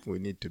yeah, we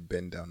need to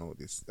bend down all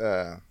this.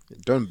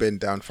 Don't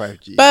bend down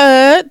 5G.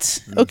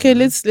 But okay,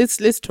 let's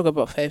talk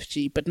about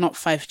 5G, but not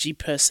 5G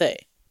per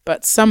se.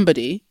 But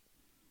somebody,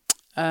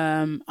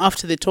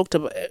 after they talked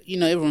about,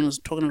 everyone was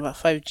talking about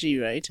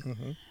 5G, right?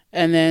 Mm-hmm.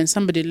 And then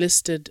somebody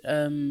listed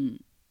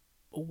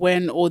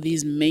when all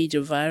these major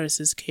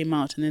viruses came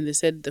out, and then they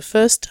said the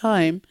first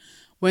time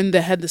when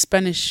they had the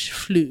Spanish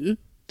flu,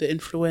 the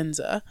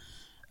influenza.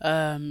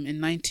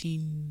 In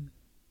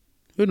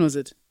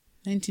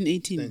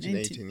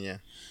 1918, yeah.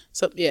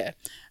 So yeah,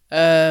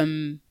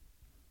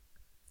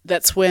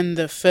 that's when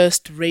the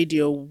first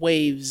radio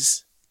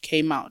waves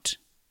came out.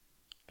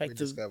 Like we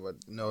discovered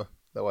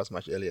that was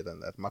much earlier than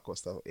that. Mark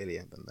was still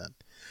earlier than that.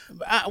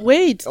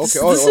 Wait, okay,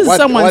 this is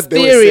someone's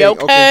theory,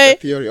 okay?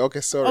 Theory,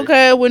 okay, sorry.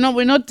 Okay, we're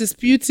not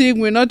disputing,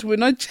 we're not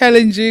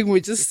challenging,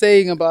 we're just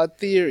saying about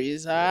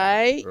theories,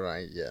 alright?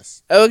 Right,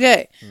 yes.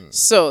 Okay,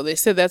 so they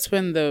said that's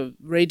when the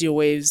radio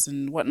waves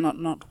and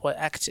whatnot were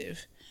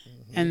active.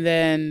 Mm-hmm. And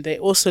then they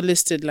also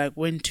listed like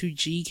when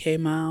 2G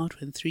came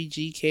out, when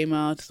 3G came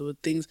out, there were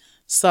things,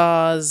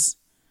 SARS,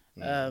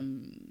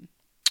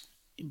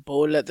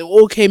 Ebola, they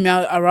all came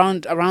out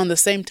around the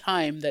same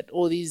time that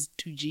all these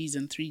 2Gs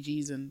and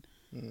 3Gs and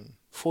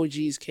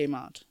 4Gs came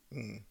out.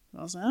 I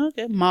was like,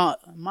 okay,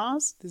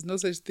 Mars? There's no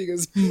such thing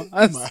as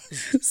Mars.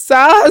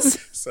 SARS,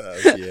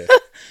 yeah.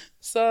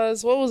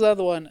 SARS, what was the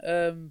other one?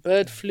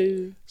 Bird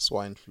flu.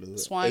 Swine flu.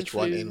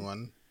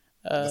 H1N1.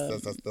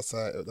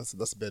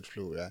 That's bird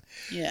flu.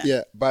 Yeah.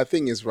 Yeah. But the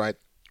thing is, right?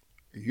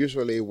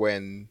 Usually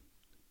when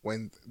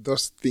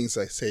those things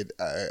I said,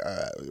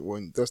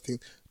 when those things,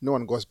 no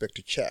one goes back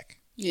to check.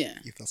 Yeah.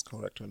 If that's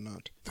correct or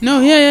not.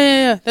 No,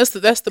 yeah. That's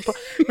the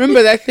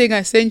remember that thing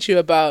I sent you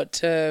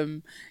about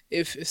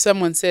if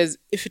someone says,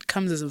 if it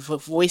comes as a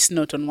voice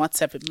note on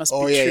WhatsApp, it must be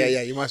true.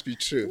 Yeah. It must be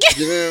true.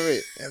 You know what I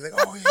mean? And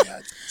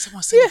like,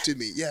 someone sent it to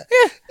me. Yeah.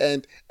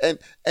 And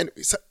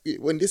so,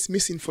 when this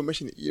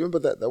misinformation, you remember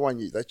that the one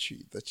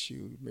that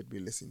you made me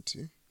listen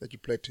to, that you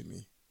played to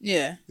me.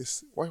 Yeah.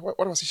 This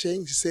what was he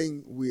saying? He's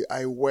saying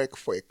I work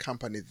for a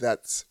company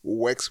that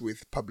works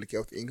with Public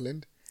Health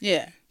England.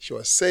 Yeah. She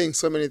was saying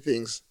so many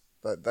things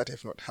that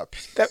have not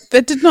happened.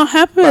 That did not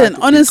happen,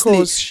 honestly.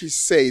 Because she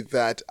said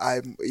that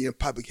I'm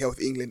Public Health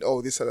England,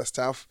 all this other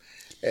stuff.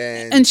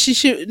 And she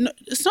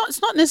it's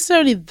not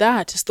necessarily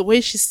that. It's the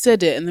way she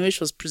said it and the way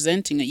she was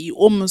presenting it. You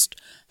almost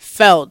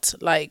felt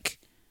like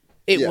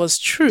it was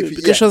true.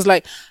 Because she was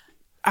like,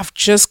 I've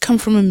just come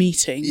from a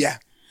meeting. Yeah.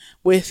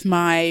 With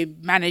my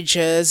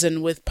managers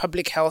and with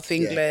Public Health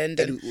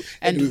England,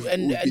 and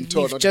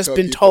we've just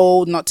been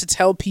told not to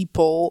tell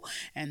people,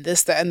 and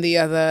this, that, and the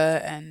other,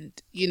 and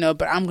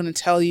but I'm going to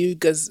tell you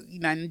because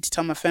I need to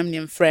tell my family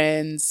and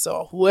friends,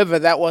 or whoever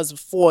that was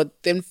for.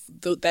 Then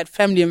that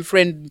family and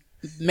friend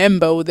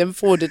member would then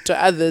forward it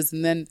to others,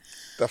 and then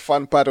the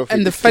fun part of it.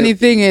 And the funny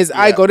thing is,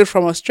 I got it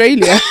from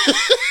Australia.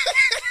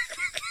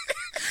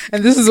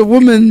 And this is a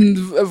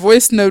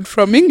voice note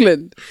from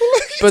England.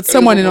 But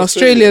someone in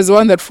Australia is the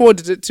one that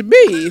forwarded it to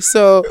me.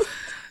 So,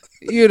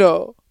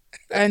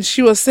 and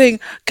she was saying,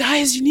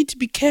 guys, you need to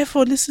be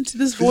careful. Listen to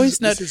this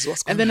voice note.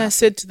 And then I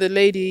said to the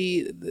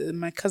lady,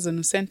 my cousin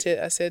who sent it,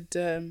 I said,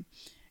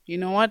 you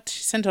know what?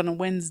 She sent on a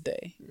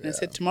Wednesday. And I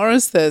said,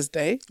 tomorrow's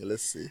Thursday.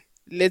 Let's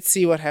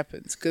see what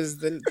happens. Because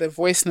the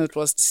voice note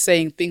was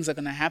saying things are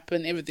going to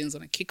happen. Everything's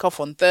going to kick off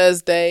on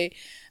Thursday.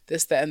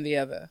 This, that, and the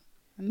other.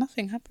 And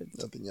nothing happened.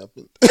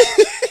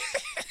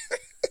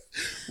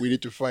 We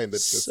need to find that.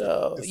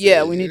 So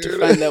we need to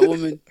find that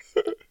woman.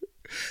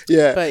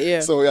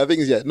 But so I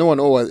think no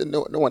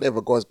one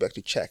ever goes back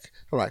to check.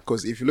 All right,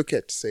 because if you look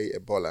at say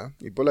Ebola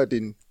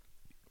didn't.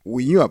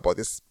 We knew about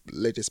this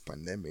latest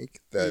pandemic,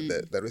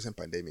 the recent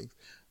pandemic,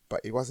 but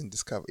it wasn't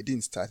discovered. It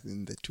didn't start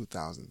in the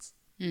 2000s.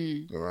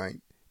 All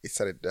right, it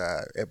started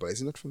Ebola.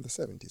 Is it not from the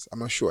 70s? I'm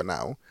not sure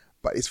now.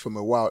 But it's from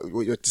a while. It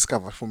was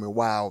discovered from a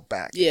while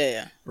back.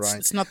 Yeah. Right.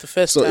 It's not the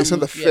first time. So it's not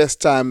the first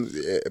time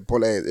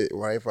Ebola,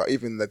 whatever.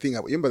 Even the thing.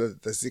 Remember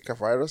the Zika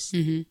virus,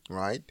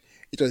 right?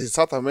 It was in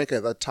South America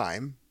at that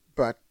time,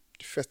 but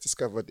first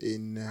discovered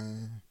in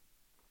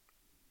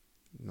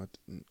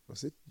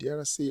was it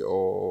DRC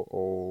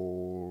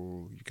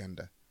or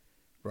Uganda,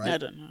 right? I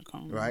don't know. I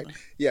can't remember. Right?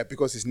 Yeah,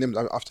 because it's named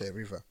after a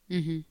river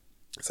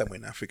somewhere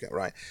in Africa,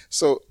 right?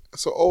 So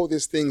all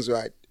these things,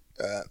 right?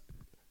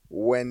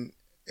 When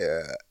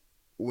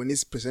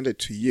it's presented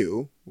to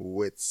you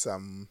with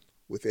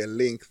a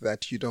link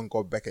that you don't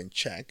go back and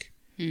check,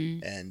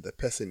 and the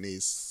person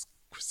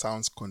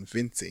sounds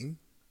convincing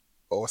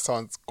or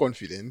sounds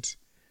confident,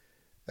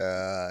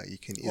 you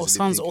can easily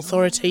sounds think,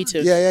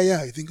 authoritative.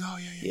 Yeah. You think,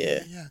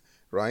 yeah.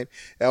 Right?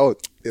 Oh,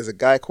 there's a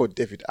guy called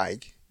David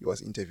Icke. He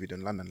was interviewed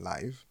on London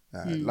Live.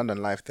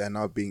 London Live, they're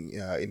now being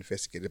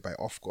investigated by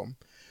Ofcom.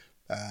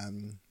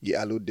 He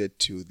alluded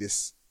to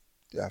this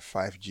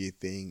 5G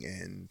thing,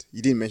 and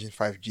he didn't mention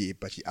 5G,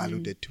 but he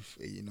alluded to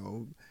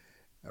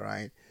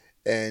right.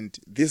 And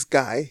this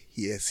guy,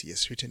 he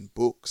has written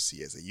books, he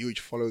has a huge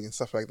following and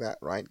stuff like that,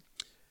 right?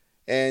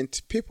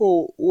 And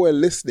people who are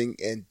listening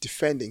and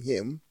defending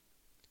him,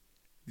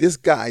 this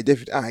guy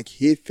David Icke,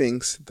 he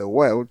thinks the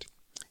world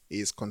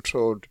is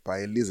controlled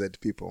by lizard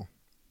people,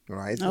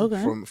 right?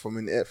 Okay.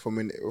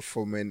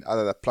 From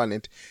another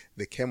planet,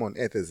 they came on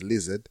Earth as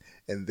lizard,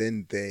 and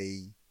then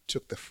they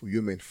took the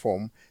human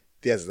form.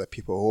 There's the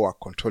people who are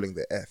controlling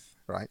the earth,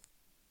 right?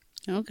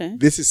 Okay.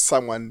 This is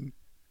someone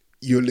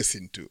you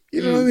listen to.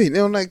 You know what I mean?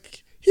 And I'm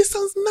like, he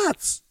sounds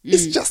nuts.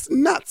 It's just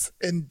nuts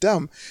and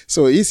dumb.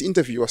 So his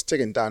interview was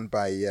taken down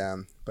by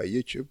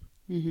YouTube.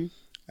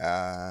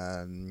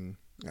 YouTube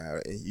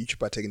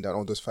are taking down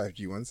all those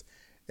 5G ones,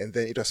 and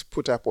then it was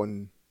put up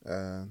on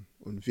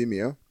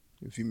Vimeo.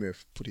 Vimeo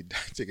put it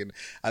down.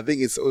 I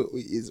think it's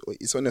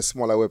on a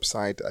smaller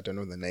website. I don't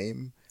know the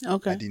name.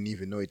 Okay. I didn't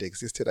even know it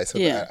existed. I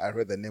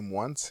read the name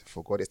once,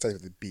 forgot. It started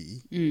with a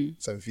B.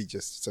 Some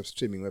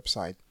streaming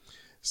website.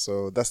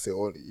 So that's the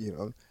only,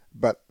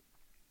 But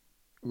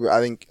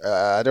I think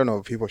I don't know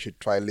if people should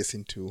try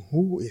listen to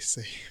who is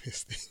saying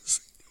these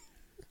things.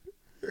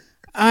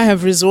 I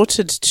have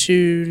resorted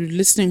to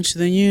listening to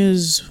the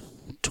news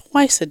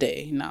twice a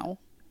day now.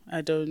 I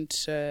don't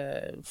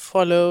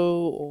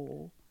follow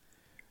or.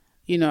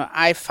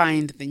 I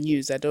find the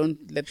news. I don't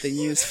let the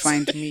news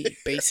find me,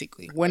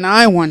 basically. When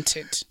I want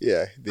it,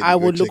 I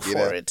would look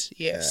for it.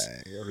 Yes.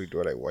 You read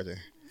what I watch.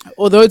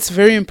 Although it's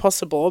very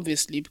impossible,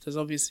 obviously, because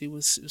obviously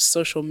with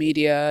social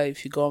media,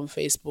 if you go on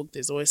Facebook,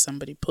 there's always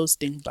somebody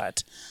posting.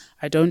 But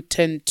I don't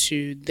tend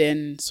to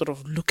then sort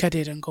of look at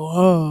it and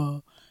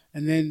go,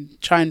 and then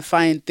try and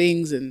find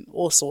things and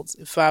all sorts.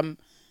 If I'm,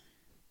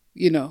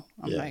 I'm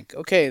like,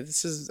 okay,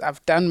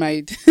 I've done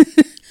my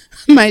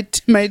my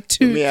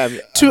two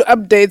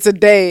updates a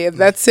day, and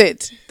that's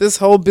it. This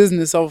whole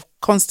business of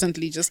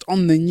constantly just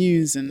on the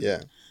news and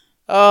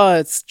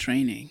it's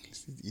draining.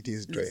 It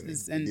is draining.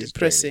 And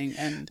depressing.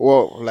 And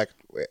like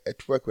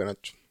at work, we're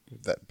not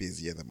that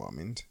busy at the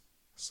moment,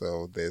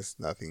 so there's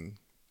nothing.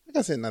 Like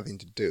I said, nothing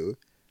to do.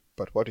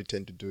 But what we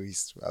tend to do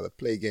is either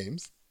play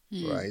games,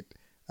 right?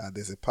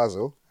 There's a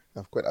puzzle.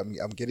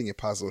 I'm getting a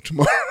puzzle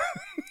tomorrow.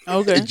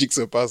 Okay. A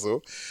jigsaw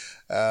puzzle.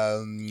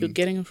 You're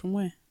getting it from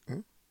where? Huh?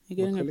 You're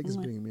getting My it colleague is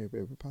from where? bringing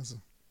me a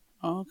puzzle.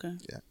 Oh, okay.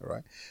 Yeah,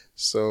 right.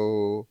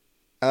 So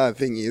another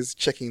thing is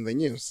checking the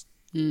news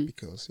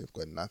because you've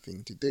got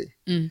nothing to do.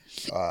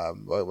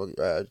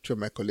 Two of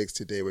my colleagues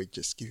today were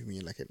just giving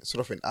me like a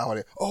sort of an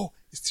hourly. Oh,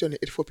 it's still only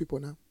 84 people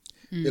now.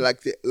 They're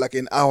like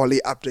an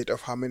hourly update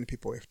of how many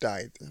people have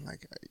died. And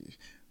like,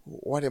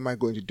 what am I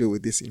going to do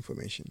with this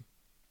information?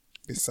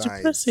 Besides, it's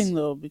depressing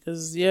though,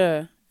 because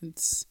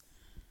it's.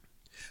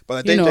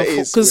 But the danger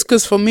is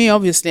because for me,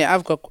 obviously,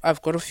 I've got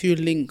a few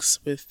links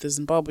with the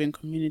Zimbabwean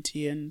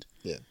community, and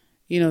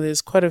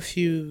there's quite a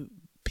few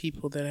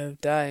people that have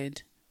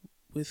died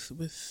with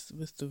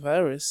the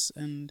virus,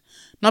 and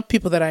not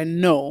people that I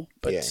know,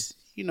 but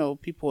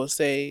people will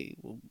say,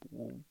 will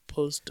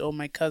post, oh,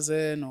 my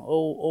cousin,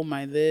 or oh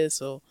my this,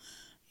 or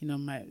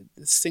my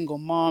single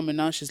mom, and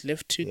now she's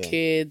left 2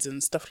 kids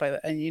and stuff like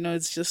that, and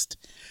it's just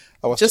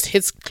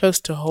hits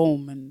close to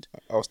home. And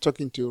I was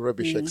talking to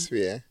Robbie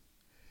Shakespeare.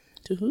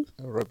 To who?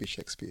 Robbie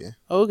Shakespeare.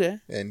 Okay.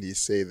 And he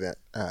said that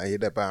I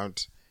heard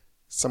about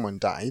someone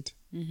died.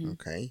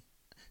 Okay.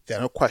 They're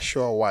not quite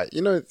sure why.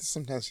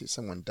 Sometimes if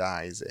someone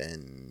dies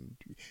and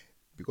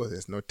because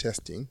there's no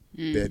testing,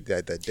 they're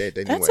dead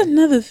anyway. That's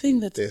another thing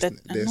that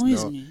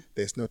annoys me.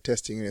 There's no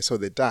testing, so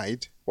they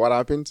died. What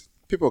happened?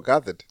 People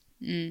gathered.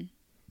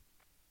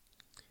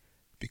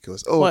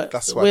 Because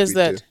that's what where's we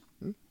that?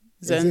 do.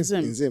 Is that in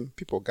Zim? In Zim,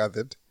 people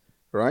gathered,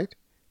 right?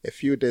 A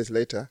few days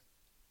later,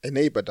 a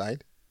neighbor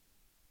died.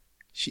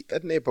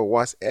 That neighbor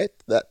was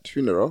at that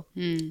funeral.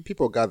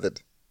 People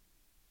gathered.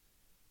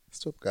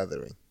 Stop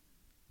gathering.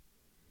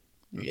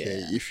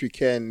 Okay, if you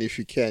can,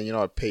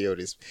 pay your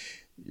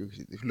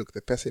look,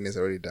 the person has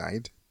already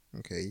died.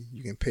 Okay,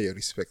 you can pay your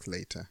respect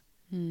later.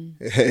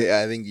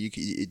 I think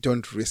you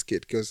don't risk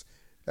it because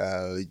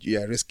you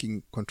are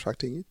risking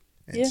contracting it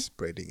and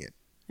spreading it.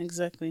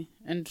 Exactly,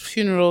 and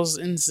funerals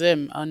in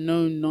Zim are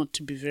known not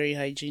to be very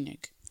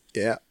hygienic.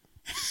 Yeah.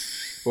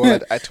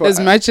 Well, as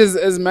much as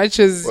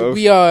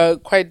we are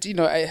quite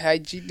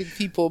hygienic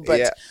people,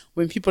 but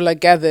when people are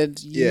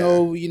gathered,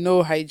 you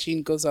know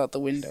hygiene goes out the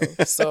window.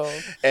 So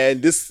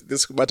and this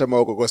matter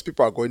more because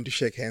people are going to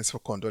shake hands for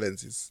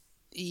condolences.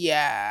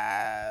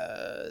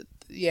 Yeah.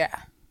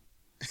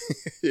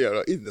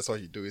 That's what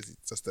you do. It's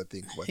just a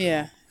thing.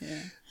 Yeah.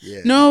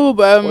 No,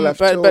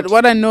 but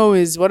what I know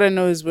is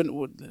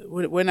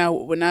when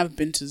I've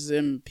been to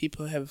Zim,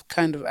 people have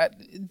kind of,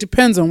 it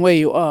depends on where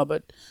you are,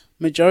 but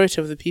majority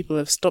of the people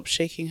have stopped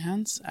shaking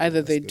hands.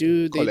 Either they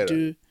do.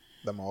 Because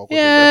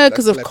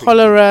of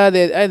cholera,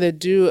 they either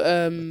do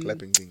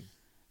clapping thing.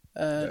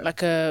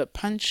 Like a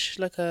punch,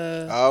 like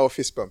a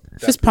fist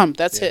pump.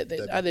 That's it. They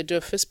either do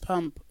a fist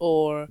pump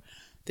or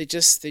they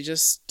just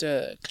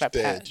clap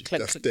hands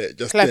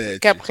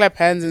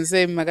and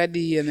say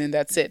magadi, and then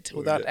that's it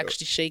without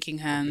actually shaking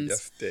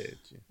hands.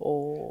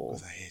 Or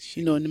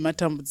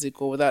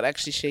without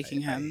actually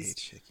shaking hands. I hate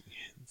shaking hands.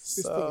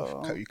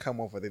 So you come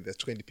over there's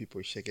 20 people,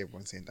 you shake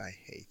everyone's hand. I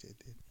hated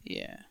it.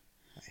 Yeah.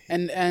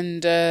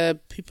 And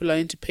people are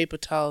into paper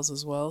towels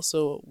as well.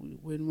 So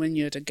when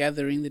you're at a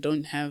gathering, they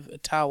don't have a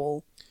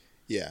towel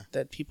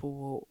that people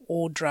will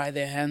all dry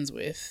their hands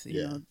with.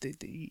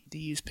 They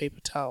use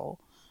paper towel.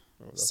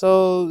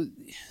 So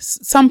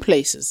some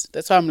places,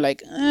 that's why I'm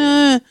like,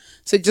 so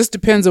it just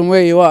depends on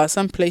where you are.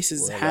 Some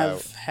places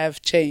have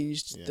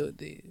changed.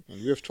 And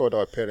we've told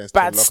our parents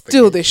but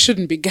still they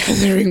shouldn't be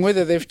gathering,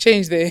 whether they've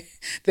changed their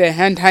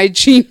hand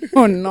hygiene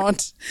or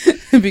not.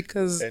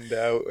 Because and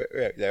I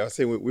was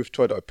saying we've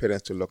told our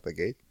parents to lock the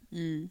gate.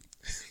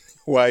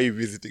 Why are you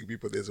visiting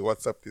people? There's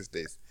WhatsApp these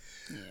days.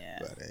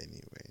 But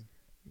anyway.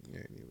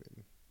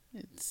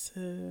 It's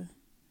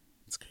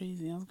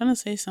crazy. I was gonna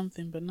say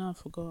something, but now I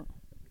forgot.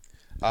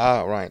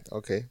 Right.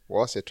 Okay.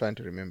 Whilst you're trying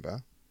to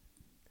remember,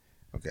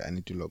 okay, I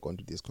need to log on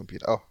to this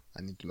computer.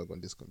 I need to log on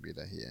this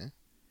computer here,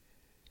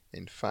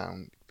 and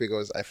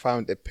because I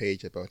found a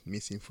page about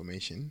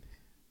misinformation.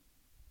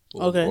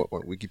 On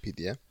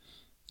Wikipedia.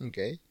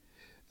 Okay.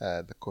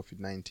 The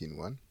COVID-19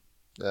 one.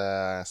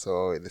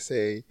 So they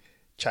say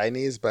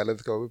Chinese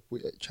biological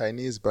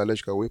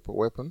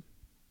weapon.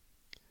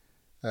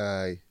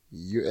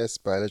 U.S.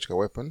 biological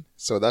weapon.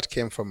 So that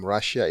came from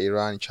Russia,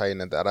 Iran,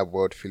 China, the Arab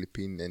world,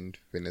 Philippines, and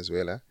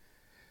Venezuela.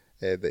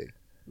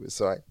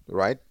 So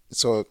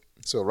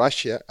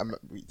Russia.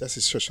 That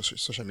is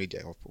social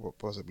media,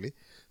 possibly.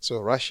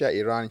 So Russia,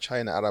 Iran,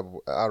 China,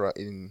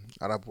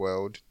 Arab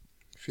world,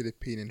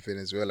 Philippines, and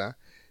Venezuela.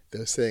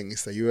 They're saying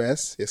it's the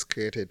U.S. has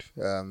created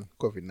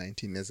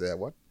COVID-19 as a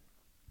what?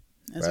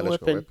 as a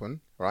biological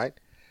weapon, right?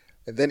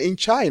 And then in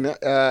China,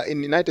 in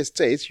the United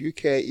States,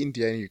 UK,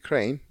 India, and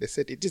Ukraine, they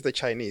said it is the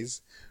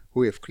Chinese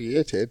who have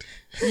created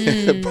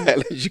a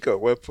biological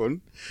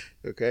weapon.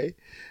 Okay,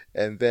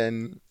 and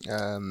then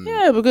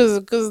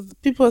because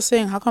people are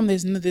saying, how come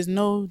there's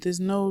no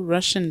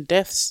Russian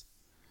deaths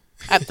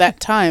at that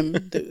time?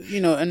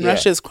 And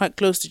Russia is quite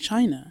close to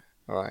China.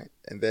 All right,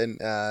 and then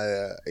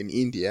in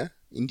India,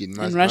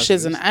 and Russia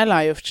is an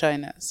ally of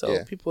China,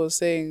 so people are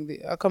saying,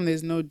 how come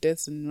there's no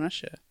deaths in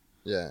Russia?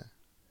 Yeah.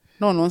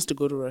 No one wants to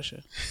go to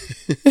Russia.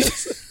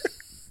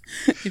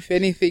 If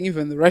anything,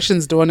 even the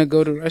Russians don't want to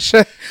go to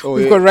Russia.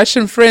 We've got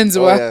Russian friends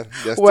who are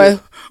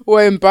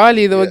in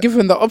Bali. They were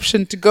given the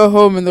option to go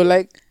home, and they're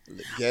like,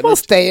 we'll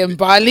stay in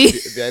Bali.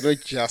 They are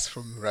not just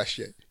from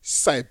Russia.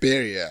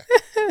 Siberia.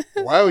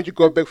 Why would you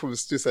go back to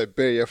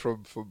Siberia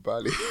from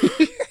Bali?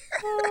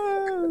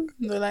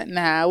 They're like,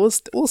 nah, we'll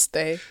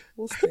stay.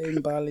 We'll stay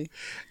in Bali.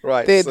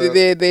 Right.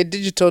 They're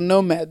digital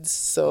nomads,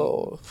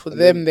 so for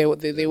them,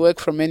 they work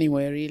from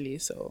anywhere, really.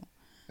 So.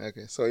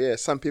 Okay, so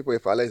some people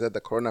have alleged that the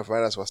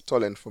coronavirus was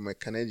stolen from a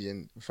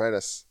Canadian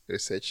virus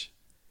research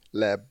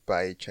lab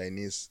by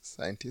Chinese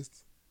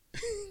scientists.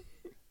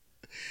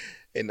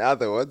 In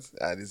other words,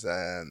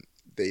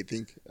 they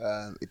think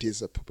it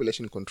is a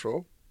population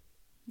control.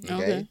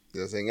 Okay.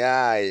 They're saying,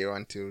 you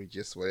want to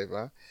reduce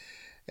whatever.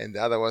 And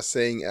the other was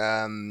saying,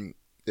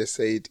 they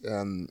said,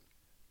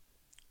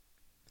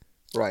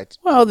 right.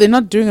 Well, they're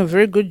not doing a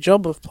very good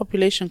job of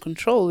population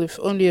control if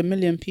only 1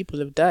 million people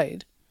have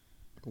died.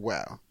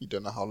 Wow, you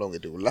don't know how long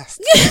it will last.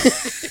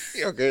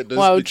 Okay,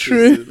 wow,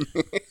 true.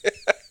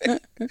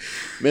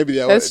 Maybe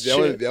they're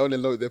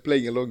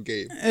playing a long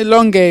game. A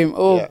long game.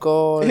 Oh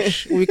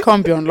gosh, we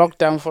can't be on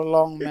lockdown for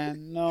long,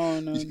 man.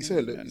 No. It's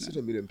not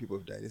 1 million people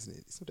have died, isn't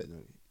it? It's not that.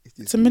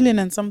 It's 1 million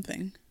and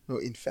something. No,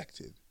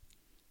 infected.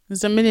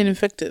 It's 1 million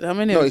infected. How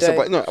many? No, have it's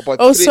died? about.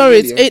 Oh, sorry,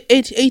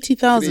 it's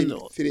 80,000.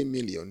 3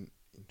 million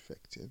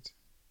infected.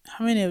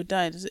 How many have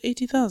died? Is it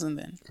 80,000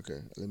 then?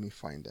 Okay, let me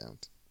find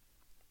out.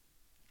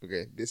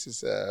 Okay, this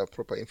is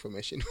proper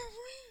information.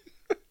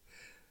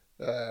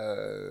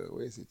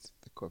 Where is it?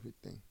 The COVID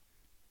thing.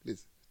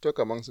 Please talk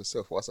amongst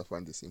yourself whilst I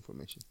find this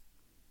information.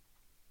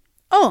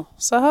 Oh,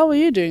 so how are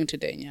you doing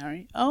today,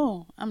 Nyari?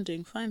 Oh, I'm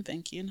doing fine,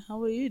 thank you. And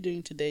how are you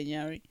doing today,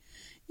 Nyari?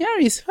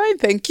 Nyari's fine,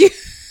 thank you.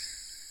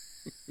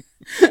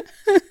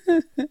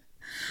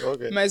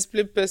 Okay. My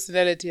split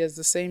personality has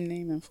the same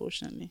name,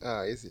 unfortunately.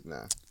 Is it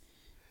now?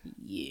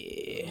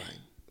 Yeah. Right.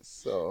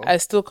 So I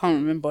still can't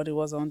remember what it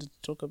was I wanted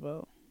to talk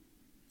about.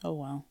 Oh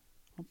wow.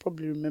 I'll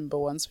probably remember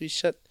once we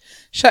shut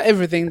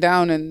everything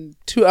down, and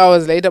 2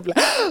 hours later I'm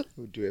like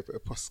we'll do a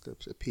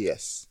postscript, a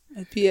PS.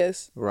 A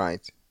PS.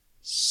 Right.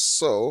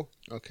 So,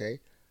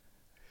 okay.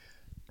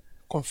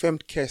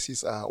 Confirmed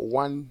cases are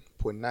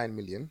 1.9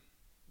 million.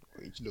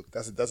 Which, look,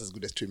 that's as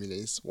good as 3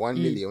 million. It's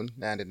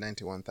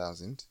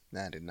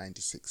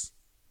 1,991,996.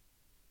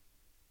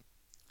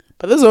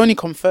 But those are only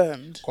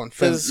confirmed.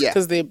 Confirmed,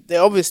 because they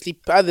obviously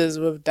others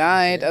who have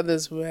died,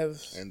 others who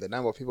have. And the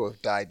number of people who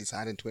have died is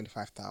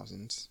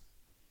 125,000.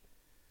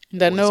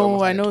 And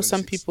I know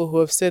some people who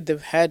have said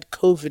they've had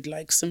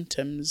COVID-like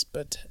symptoms,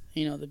 but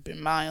they've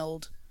been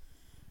mild.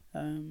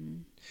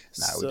 We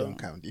don't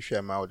count. If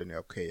you're mild and you're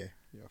okay,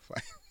 you're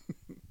fine.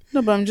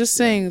 No, but I'm just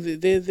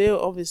saying they're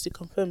obviously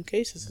confirmed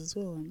cases as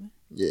well, aren't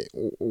they? Yeah.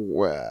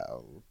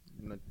 Well,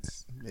 not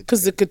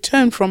because they could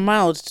turn from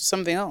mild to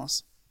something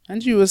else.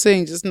 And you were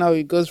saying just now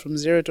it goes from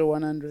 0 to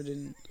 100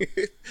 in...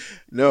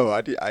 No,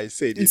 I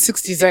said in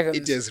 60 seconds.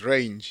 It has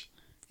range.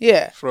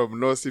 Yeah. From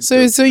no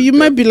symptoms. So you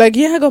might be like,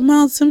 I got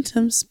mild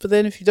symptoms. But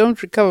then if you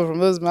don't recover from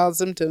those mild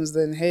symptoms,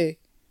 then hey,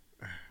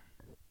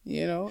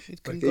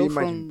 it can go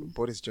from...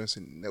 Boris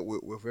Johnson,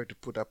 we've had to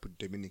put up with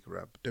Dominic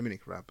Raab.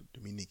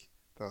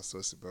 That was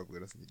so Zimbabwe,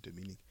 wasn't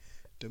it?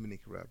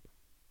 Dominic Raab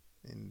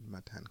and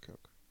Matt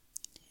Hancock.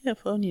 Yeah,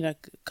 for only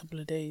like a couple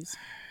of days.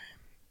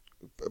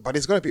 But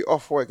he's going to be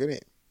off work, isn't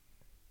it?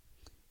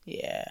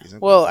 Yeah.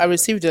 Well, I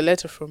received a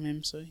letter from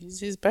him, so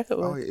he's back at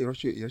work. Oh, he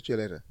wrote you a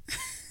letter?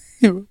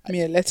 He wrote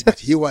me a letter. But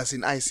he was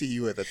in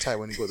ICU at the time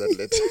when he got that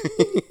letter.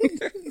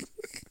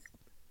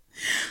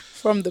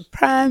 From the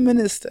Prime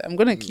Minister. I'm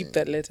going to keep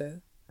that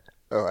letter.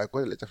 Oh, I got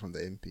a letter from the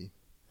MP.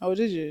 Oh,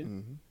 did you?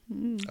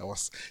 Mm-hmm. I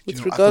was...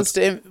 With regards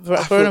to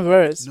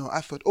coronavirus?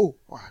 I thought,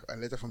 a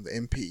letter from the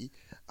MP.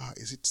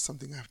 Is it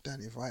something I've done?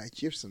 If I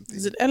achieved something?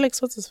 Is it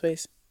Alex? What's his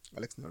face?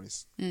 Alex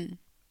Norris. And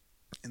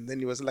then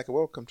he was like,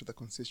 welcome to the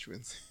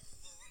constituency.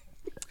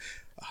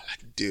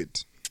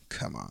 Dude,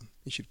 come on.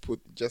 You should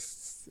put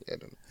just, I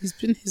don't know.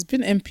 He's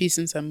been MP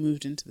since I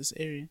moved into this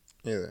area.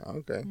 Yeah,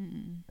 okay.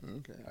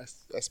 Okay.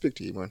 I speak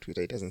to him on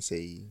Twitter. He doesn't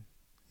say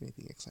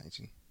anything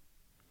exciting.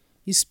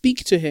 You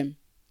speak to him?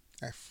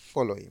 I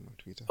follow him on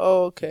Twitter.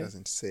 Oh, okay. He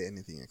doesn't say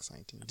anything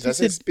exciting. Did I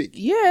say speak?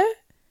 Yeah.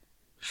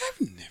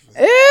 I've never.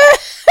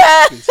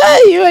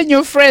 You and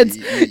your friends.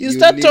 You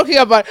start talking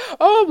about,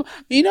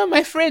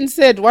 my friend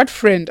said, what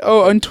friend?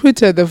 Oh, on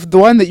Twitter, the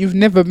one that you've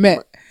never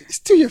met.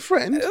 Still your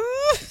friend?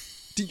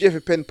 Did you have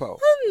a pen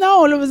pal?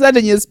 No, all of a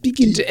sudden you're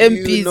speaking to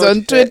MPs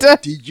on Twitter.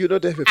 Did you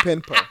not have a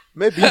pen pal?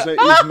 Maybe he's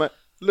my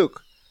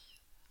look.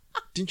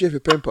 Didn't you have a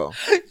pen pal?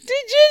 Did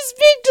you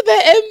speak to the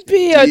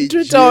MP on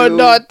Twitter or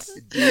not?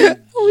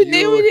 We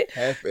need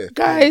have a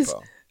guys,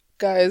 pen pal?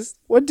 guys,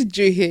 what did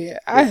you hear?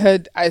 I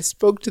heard I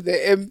spoke to the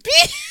MP.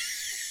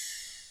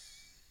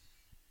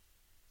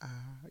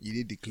 You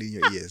need to clean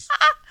your ears.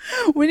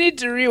 We need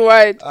to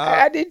rewind.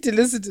 I need to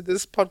listen to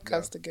this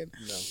podcast again.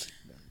 No.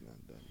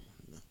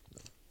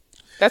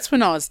 That's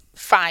when I was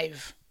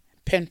 5.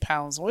 Pen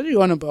pals. What are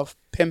you on about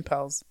pen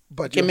pals?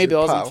 But Okay, maybe I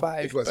wasn't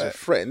 5. It was a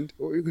friend.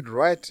 Or you could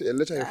write a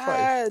letter at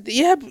 5.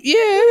 Yeah.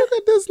 Look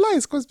at those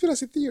lines,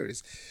 conspiracy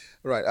theories.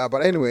 Right,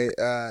 but anyway,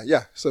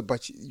 so,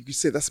 but you could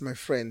say that's my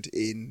friend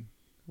in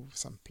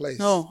some place.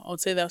 No, I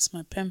would say that's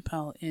my pen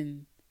pal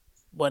in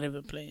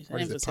whatever place. I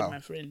What is never a said pal? my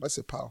friend. What's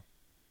a pal?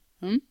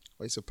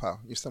 What is a pal?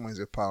 If someone's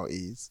a pal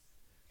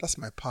that's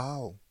my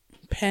pal.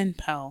 Pen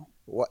pal.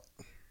 What?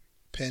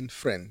 Pen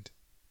friend.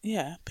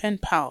 Yeah, pen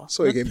pal.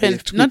 So you Not can pen, be a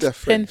Twitter not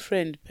friend. pen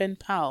friend, pen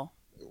pal.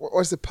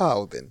 What's a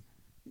pal then?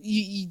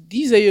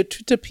 These are your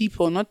Twitter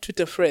people, not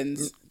Twitter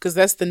friends, because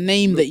that's the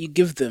name that you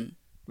give them.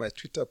 My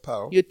Twitter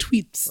pal. Your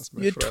tweets, That's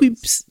my your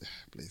friends. tweeps.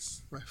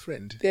 Please, my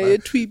friend. They're your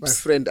tweeps. My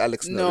friend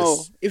Alex No,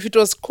 Norris. if it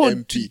was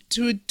called MP.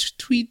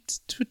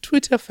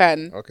 Twitter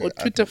fan Okay, or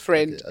Twitter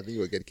friend, I think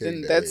we're getting carried then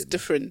away. that's now.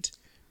 different.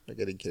 We're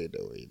getting carried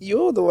away.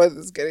 You're the one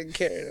that's getting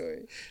carried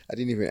away. I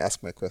didn't even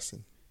ask my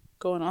question.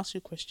 Go and ask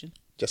your question.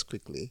 Just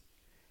quickly.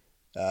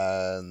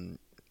 In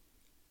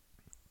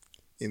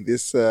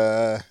this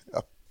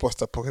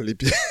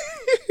post-apocalyptic,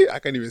 I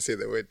can't even say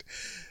the word.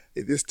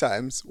 In these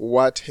times,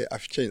 what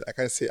I've changed, I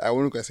can't say, I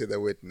won't gonna say the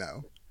word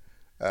now.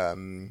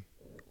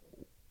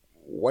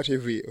 What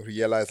have we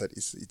realized that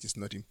it is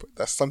not important?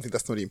 That's something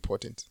that's not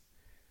important,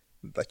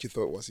 that you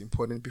thought was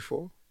important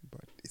before,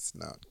 but it's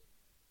not.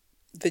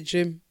 The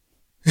gym.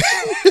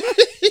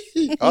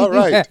 All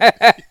right.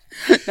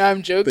 No,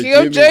 I'm joking. The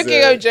I'm gym is,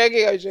 joking. I'm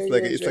joking. I'm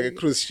joking. It's like a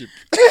cruise ship.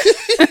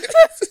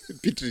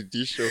 Petri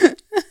dish show.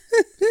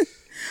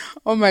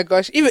 Oh my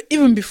gosh.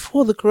 Even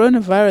before the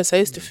coronavirus, I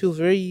used to feel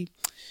very.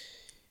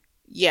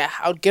 Yeah,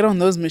 I would get on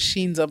those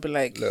machines. I'll be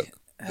like, Look,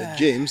 the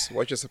gyms,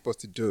 what you're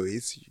supposed to do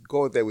is you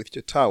go there with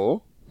your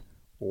towel,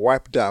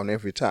 wipe down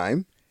every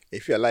time.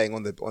 If you're lying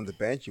on the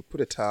bench, you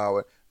put a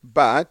towel.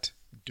 But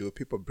do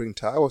people bring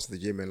towels to the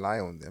gym and lie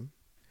on them?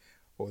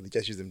 Or they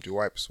just use them to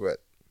wipe sweat?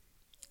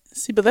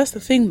 see, but that's the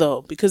thing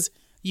though, because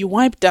you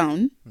wipe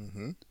down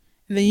and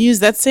then you use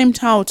that same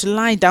towel to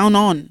lie down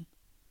on.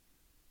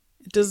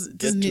 It doesn't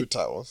Get 2 need.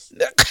 towels.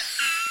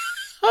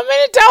 How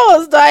many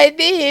towels do I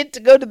need to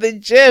go to the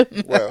gym?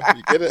 Well,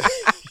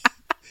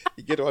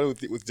 you get one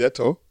with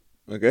Dettol,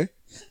 okay?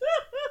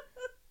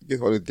 You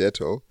get one with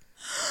Dettol,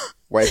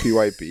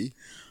 wipey.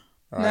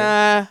 Right.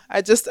 Nah,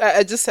 I just,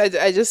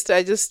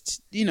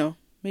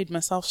 made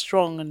myself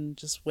strong and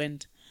just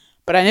went.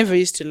 But I never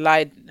used to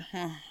lie.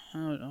 I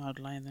don't know how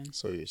to lie then.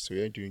 So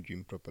you're doing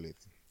gym properly.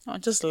 I'll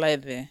just lie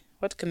there.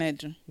 What can I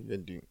do? You're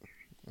doing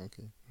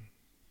okay.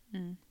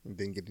 And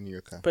then get in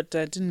your car. But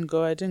I didn't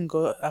go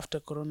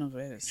after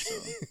coronavirus. So,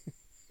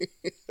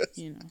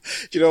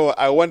 You know,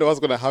 I wonder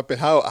what's going to happen.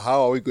 How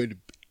are we going to?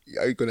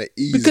 Are you going to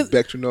ease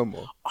back to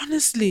normal?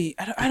 Honestly,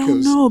 I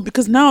don't know,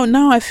 because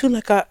now I feel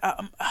like I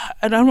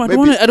don't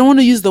want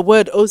to use the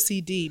word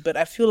OCD, but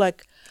I feel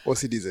like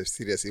OCD is a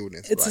serious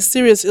illness. it's right? a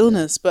serious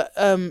illness. But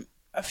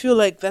I feel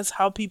like that's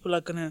how people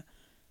are gonna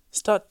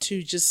start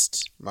to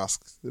just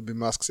Masks. There'll be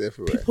masks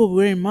everywhere. people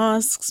wearing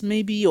masks,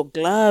 maybe, or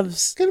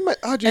gloves. Can you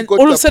imagine, how do you And go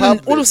all to of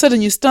the a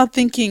sudden you start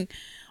thinking,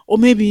 or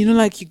maybe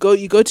like you go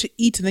to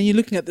eat and then you're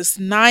looking at this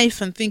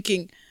knife and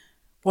thinking,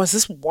 was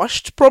this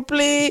washed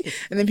properly?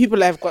 And then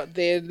people have got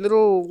their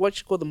little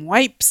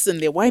wipes,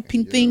 and they're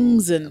wiping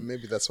things, and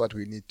maybe that's what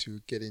we need to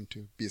get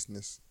into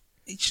business.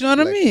 you know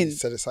what I mean?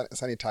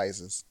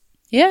 Sanitizers.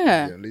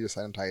 Yeah. Little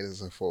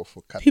sanitizers for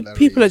cutlery.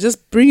 People are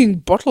just bringing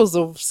bottles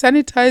of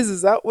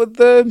sanitizers out with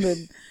them,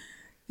 and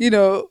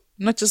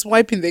not just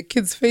wiping their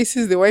kids'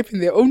 faces, they're wiping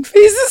their own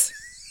faces.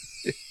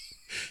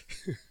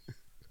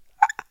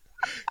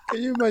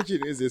 Can you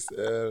imagine? Is this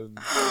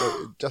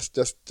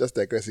just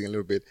digressing a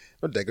little bit?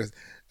 Not digress.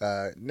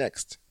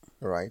 Next,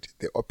 right?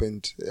 They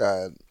opened.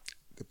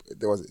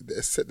 There was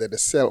a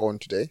sale on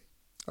today.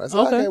 I said,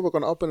 okay, we're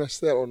gonna open a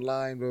sale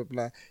online. Blah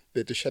blah.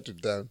 They had to shut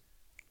it down.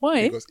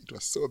 Why? Because it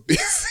was so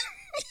busy.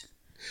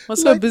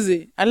 What's so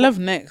busy? I love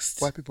Next.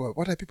 What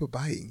are people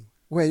buying?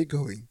 Where are you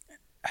going?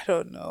 I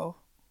don't know.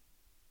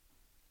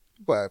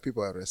 Well,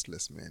 people are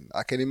restless, man.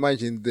 I can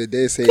imagine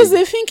they say Because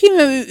they're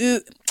thinking,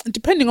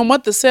 depending on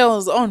what the sale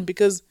is on,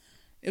 because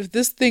if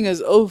this thing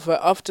is over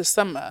after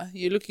summer,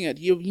 you're looking at,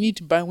 you need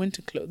to buy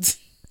winter clothes.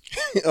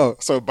 oh,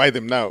 so buy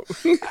them now.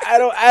 I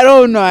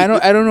don't know.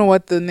 I don't know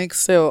what the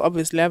next sale.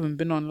 Obviously, I haven't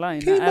been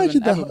online. Can you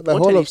imagine the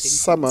whole of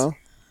summer?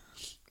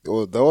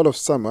 Or the whole of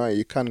summer,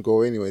 you can't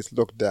go anywhere. It's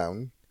locked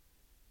down.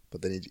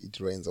 But then it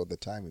rains all the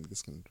time in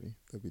this country.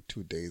 There'll be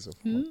 2 days of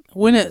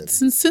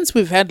since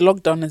we've had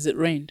lockdown, has it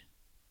rained?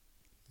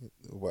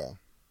 Well,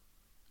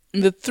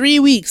 In the 3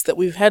 weeks that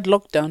we've had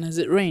lockdown, has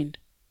it rained?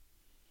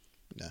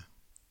 No.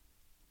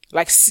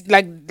 like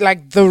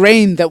the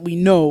rain that we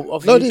know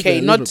of UK.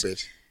 A little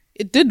bit.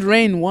 It did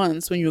rain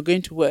once when you were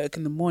going to work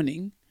in the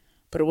morning,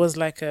 but it was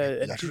like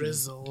a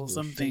drizzle or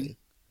something.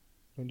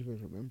 I don't even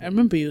remember. I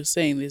remember you were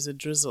saying there's a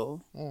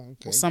drizzle or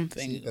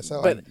something, See,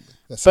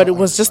 but it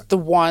was just the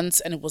once,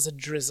 and it was a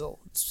drizzle.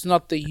 It's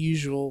not the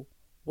usual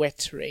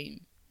wet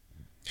rain.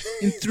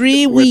 In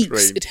 3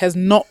 weeks, rain. it has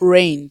not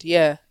rained.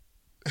 Yeah.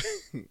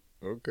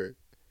 Okay.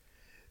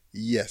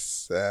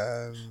 Yes.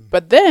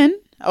 But then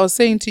I was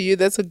saying to you,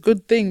 that's a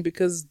good thing,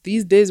 because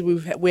these days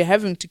we're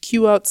having to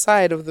queue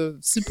outside of the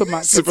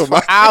supermarket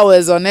for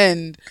hours on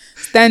end,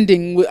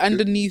 standing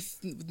underneath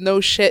no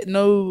shed,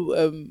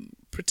 no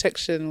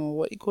protection, or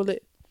what you call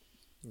it,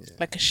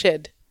 like a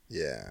shed.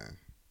 Yeah.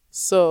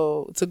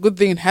 So it's a good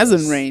thing it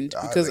hasn't rained,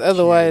 because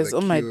otherwise,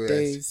 oh my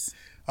days.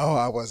 Oh,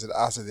 I was at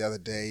Asa the other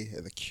day,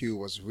 and the queue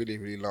was really,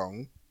 really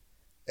long,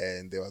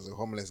 and there was a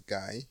homeless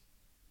guy.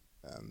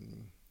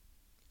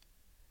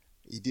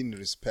 He didn't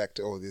respect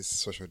all this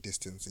social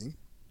distancing,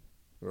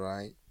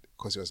 right?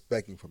 Because he was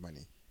begging for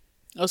money.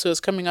 Also, it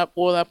was coming up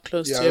all up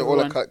close to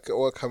everyone.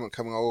 all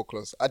coming all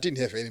close. I didn't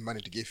have any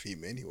money to give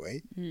him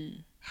anyway.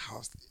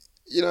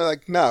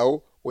 Like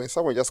now, when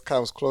someone just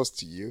comes close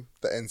to you,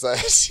 the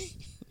anxiety.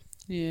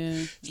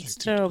 Yeah, it's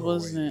terrible,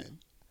 isn't it? Man.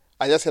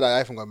 I just said, I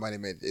haven't got money,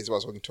 mate. He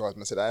was walking towards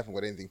me. I said, I haven't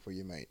got anything for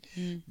you, mate.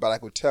 But I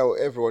could tell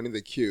everyone in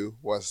the queue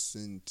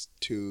wasn't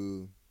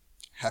too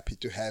happy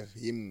to have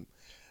him.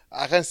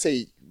 I can't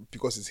say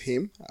because it's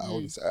him. For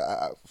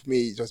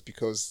me, it was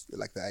because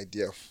like the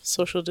idea of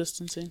social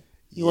distancing.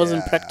 He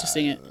wasn't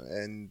practicing it,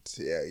 and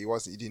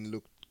he didn't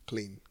look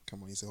clean.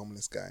 Come on, he's a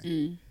homeless guy.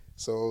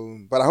 So,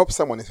 but I hope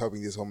someone is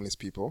helping these homeless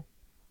people.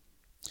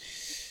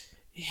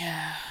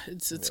 Yeah,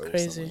 it's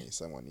crazy.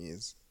 Someone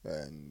is,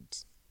 and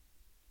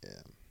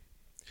yeah,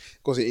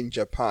 because in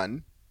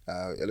Japan,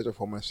 a lot of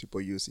homeless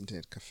people use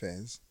internet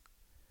cafes,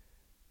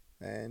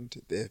 and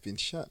they have been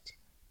shut.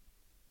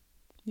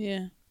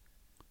 Yeah.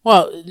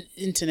 Well,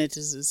 internet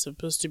is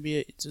supposed to be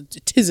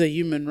it is a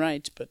human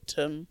right, but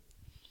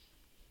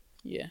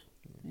yeah.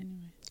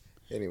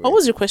 Anyway, what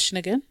was your question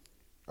again?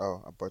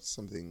 Oh, about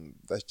something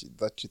that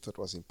you thought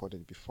was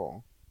important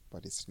before,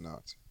 but it's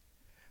not.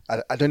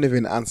 I don't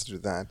even answer to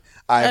that.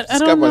 I've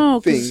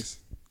discovered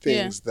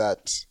things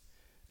that,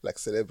 like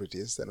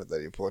celebrities, they're not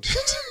that important.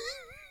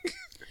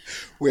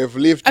 We have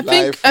lived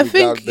life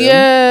without them.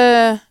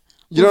 Yeah.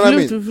 You know what I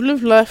mean? We've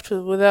lived life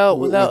without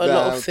a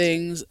lot of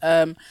things.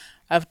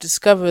 I've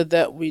discovered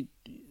that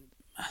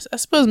I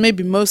suppose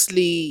maybe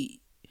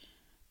mostly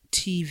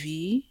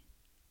TV.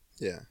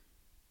 Yeah.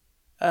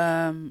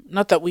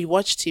 Not that we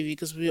watch TV,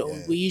 because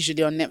we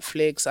usually on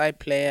Netflix,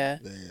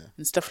 iPlayer,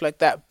 and stuff like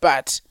that.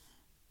 But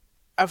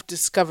I've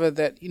discovered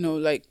that,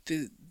 like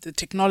the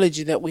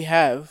technology that we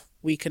have,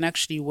 we can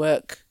actually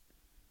work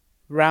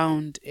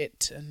round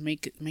it and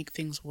make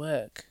things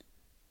work.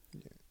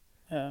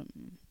 Yeah.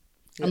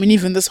 I mean,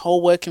 even this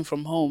whole working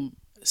from home,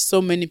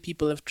 so many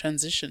people have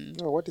transitioned.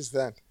 Oh, what is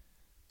that?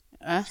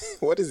 Huh?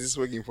 What is this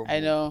working from home? I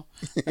know.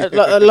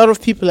 a lot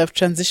of people have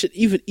transitioned,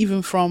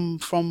 even from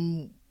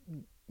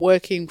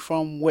working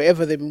from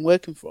wherever they've been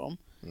working from,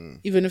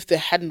 even if they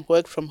hadn't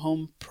worked from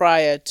home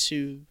prior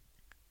to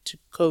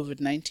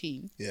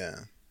COVID-19.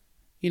 Yeah.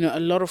 A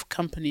lot of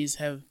companies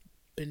have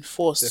been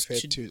forced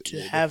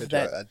to have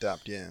that.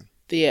 Adapt, yeah.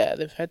 Yeah,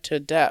 they've had to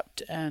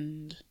adapt,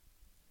 and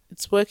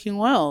it's working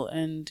well,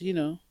 and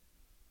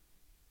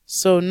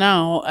so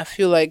now I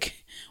feel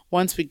like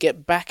once we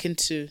get back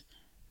into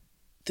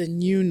the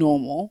new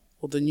normal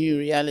or the new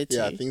reality,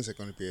 things are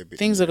going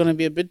to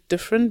be a bit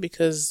different,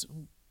 because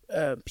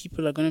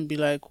people are going to be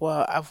like,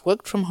 "Wow, I've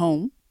worked from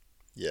home,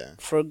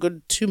 for a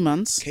good 2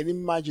 months. Can you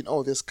imagine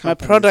all this? My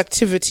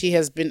productivity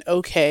has been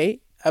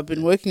okay. I've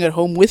been working at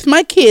home with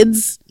my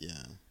kids,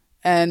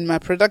 and my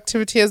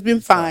productivity has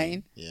been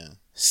fine. Yeah.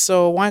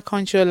 So why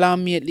can't you allow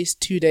me at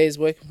least 2 days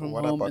working from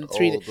home and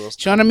 3 days? Do you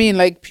know what I mean?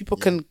 Like, people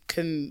can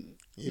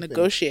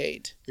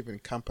negotiate. Even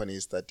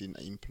companies that didn't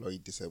employ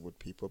disabled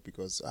people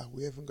because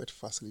we haven't got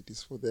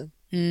facilities for them,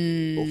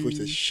 of which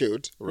they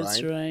should, right?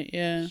 That's right,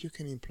 yeah. You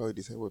can employ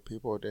disabled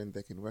people, then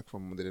they can work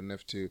from home. They don't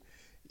have to.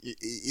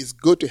 It's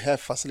good to have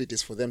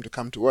facilities for them to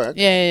come to work.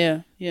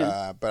 Yeah.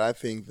 But I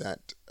think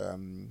that,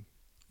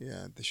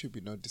 there should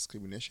be no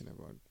discrimination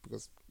about it,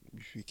 because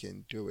if you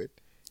can do it,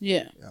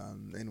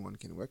 anyone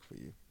can work for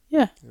you.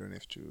 Yeah. You don't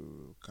have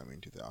to come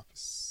into the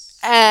office.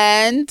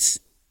 And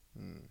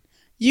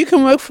you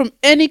can work from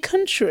any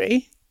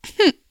country.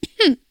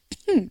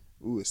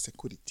 Ooh,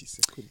 security.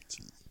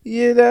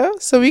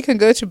 So we can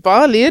go to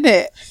Bali,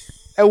 innit?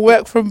 And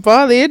work from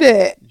Bali,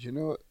 innit?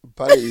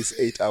 Bali is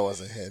 8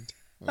 hours ahead.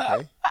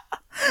 Okay?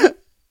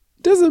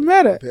 Doesn't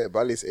matter.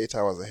 Bali is 8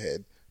 hours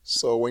ahead.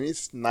 So when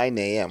it's 9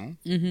 a.m.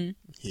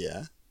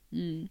 here,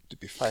 to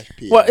be 5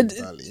 p.m. in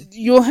Bali,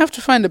 you'll have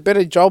to find a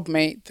better job,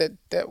 mate, that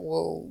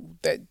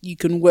you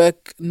can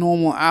work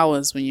normal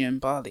hours when you're in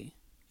Bali.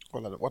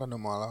 What are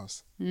normal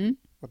hours?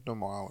 What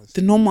normal hours?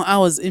 The normal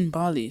hours in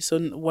Bali. So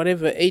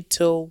whatever, 8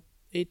 till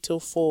 4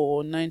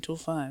 or 9 till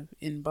 5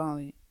 in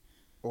Bali.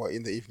 Or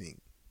in the evening?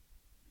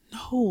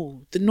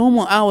 No, the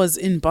normal hours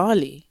in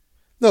Bali.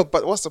 No,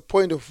 but what's the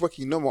point of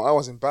working normal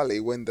hours in Bali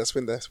when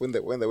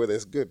the weather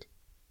is good?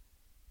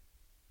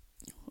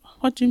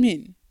 What do you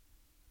mean?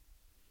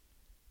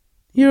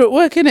 You're at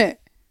work, innit?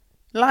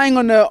 Lying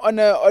on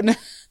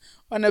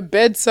a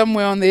bed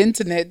somewhere on the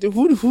internet.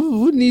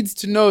 Who needs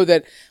to know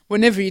that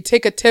whenever you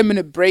take a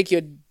 10-minute break,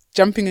 you're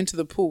jumping into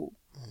the pool?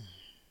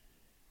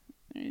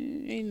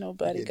 Ain't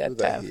nobody got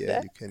time for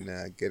that. You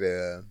can get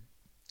a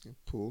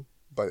pool,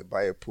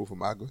 buy a pool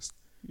from Argos.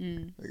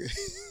 Okay.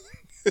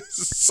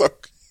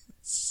 Suck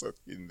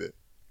in there.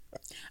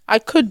 I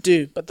could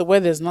do, but the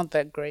weather is not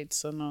that great,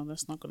 so no,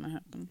 that's not going to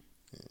happen.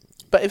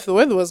 But if the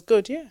weather was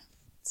good, yeah,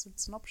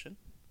 it's an option.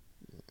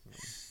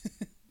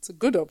 It's a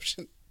good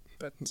option,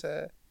 but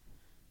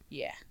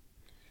yeah.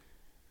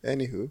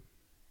 Anywho,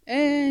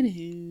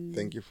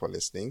 thank you for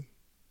listening.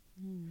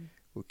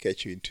 We'll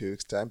catch you in 2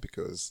 weeks' time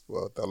because,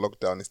 well, the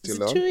lockdown is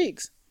still on. 2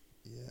 weeks?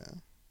 Yeah.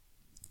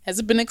 Has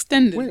it been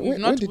extended? We've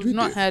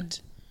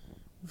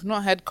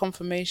not had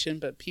confirmation,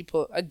 but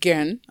people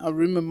again are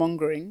rumor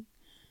mongering.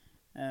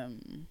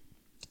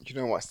 You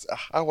know what?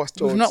 I was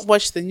told. We've not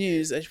watched the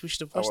news. We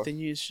should have watched the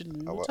news, shouldn't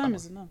we? What time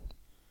is it now?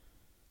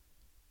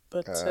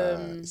 But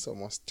it's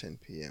almost 10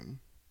 p.m.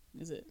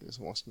 Is it? It's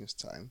almost news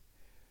time.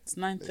 It's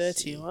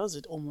 9:30. Why is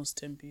it almost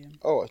 10 p.m.?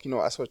 Oh, I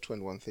saw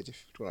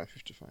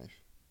 21:55.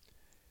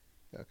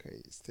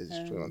 Okay, it's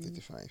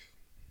 21:35.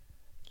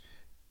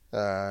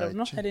 I've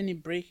not had any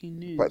breaking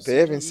news. But they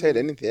haven't said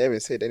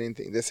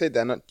anything. They said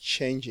they're not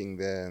changing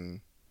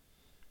the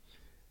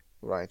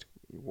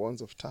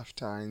ones of tough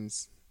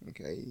times.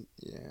 Okay,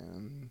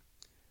 yeah.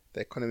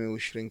 The economy will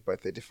shrink by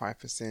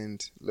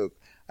 35%. Look,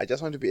 I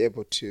just want to be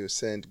able to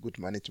send good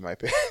money to my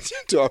parents,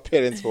 to our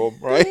parents' home,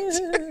 right?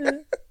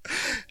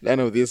 None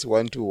of this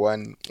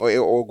 1-to-1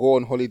 or go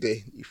on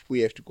holiday if we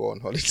have to go on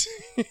holiday.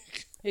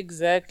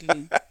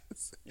 Exactly.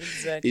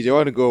 You don't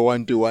want to go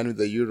 1-to-1 with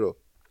the euro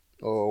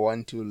or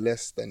 1 to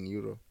less than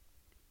euro.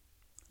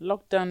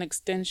 Lockdown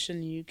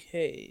extension UK.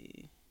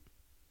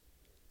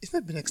 It's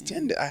not been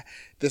extended.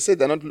 They said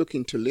they're not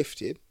looking to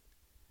lift it,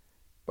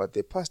 but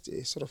they passed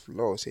a sort of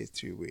law, say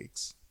 3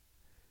 weeks.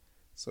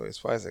 So as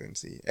far as I can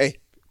see,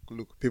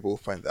 look, people will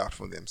find out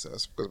for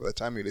themselves because by the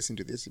time you listen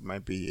to this, it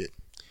might be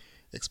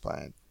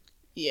expired.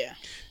 Yeah.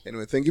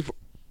 Anyway, thank you for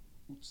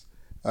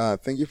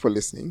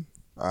listening.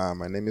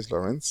 My name is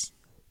Lawrence.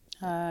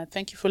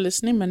 Thank you for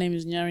listening. My name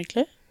is Nyari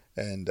Claire.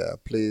 And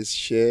please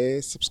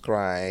share,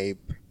 subscribe,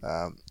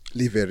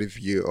 leave a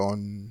review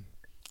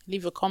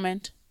leave a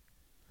comment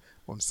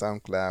on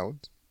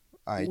SoundCloud.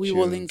 iTunes. We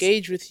will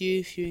engage with you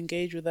if you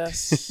engage with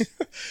us.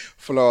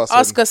 Follow us.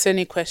 Ask us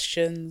any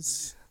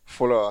questions.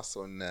 Follow us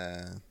on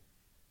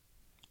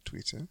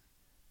Twitter.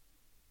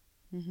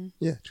 Mm-hmm.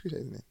 Yeah, Twitter,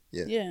 isn't it?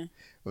 Yeah.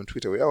 On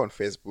Twitter. We are on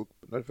Facebook.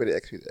 Not very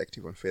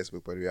active on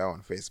Facebook, but we are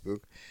on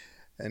Facebook.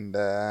 And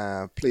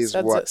please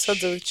watch.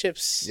 Suds of the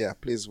Chips. Yeah,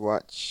 please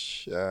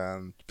watch.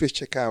 Please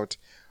check out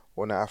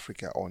Honor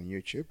Africa on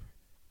YouTube.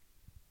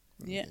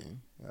 Yeah.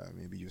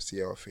 Maybe you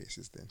see our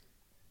faces then.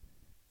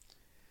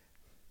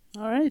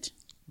 All right.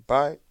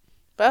 Bye.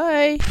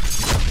 Bye.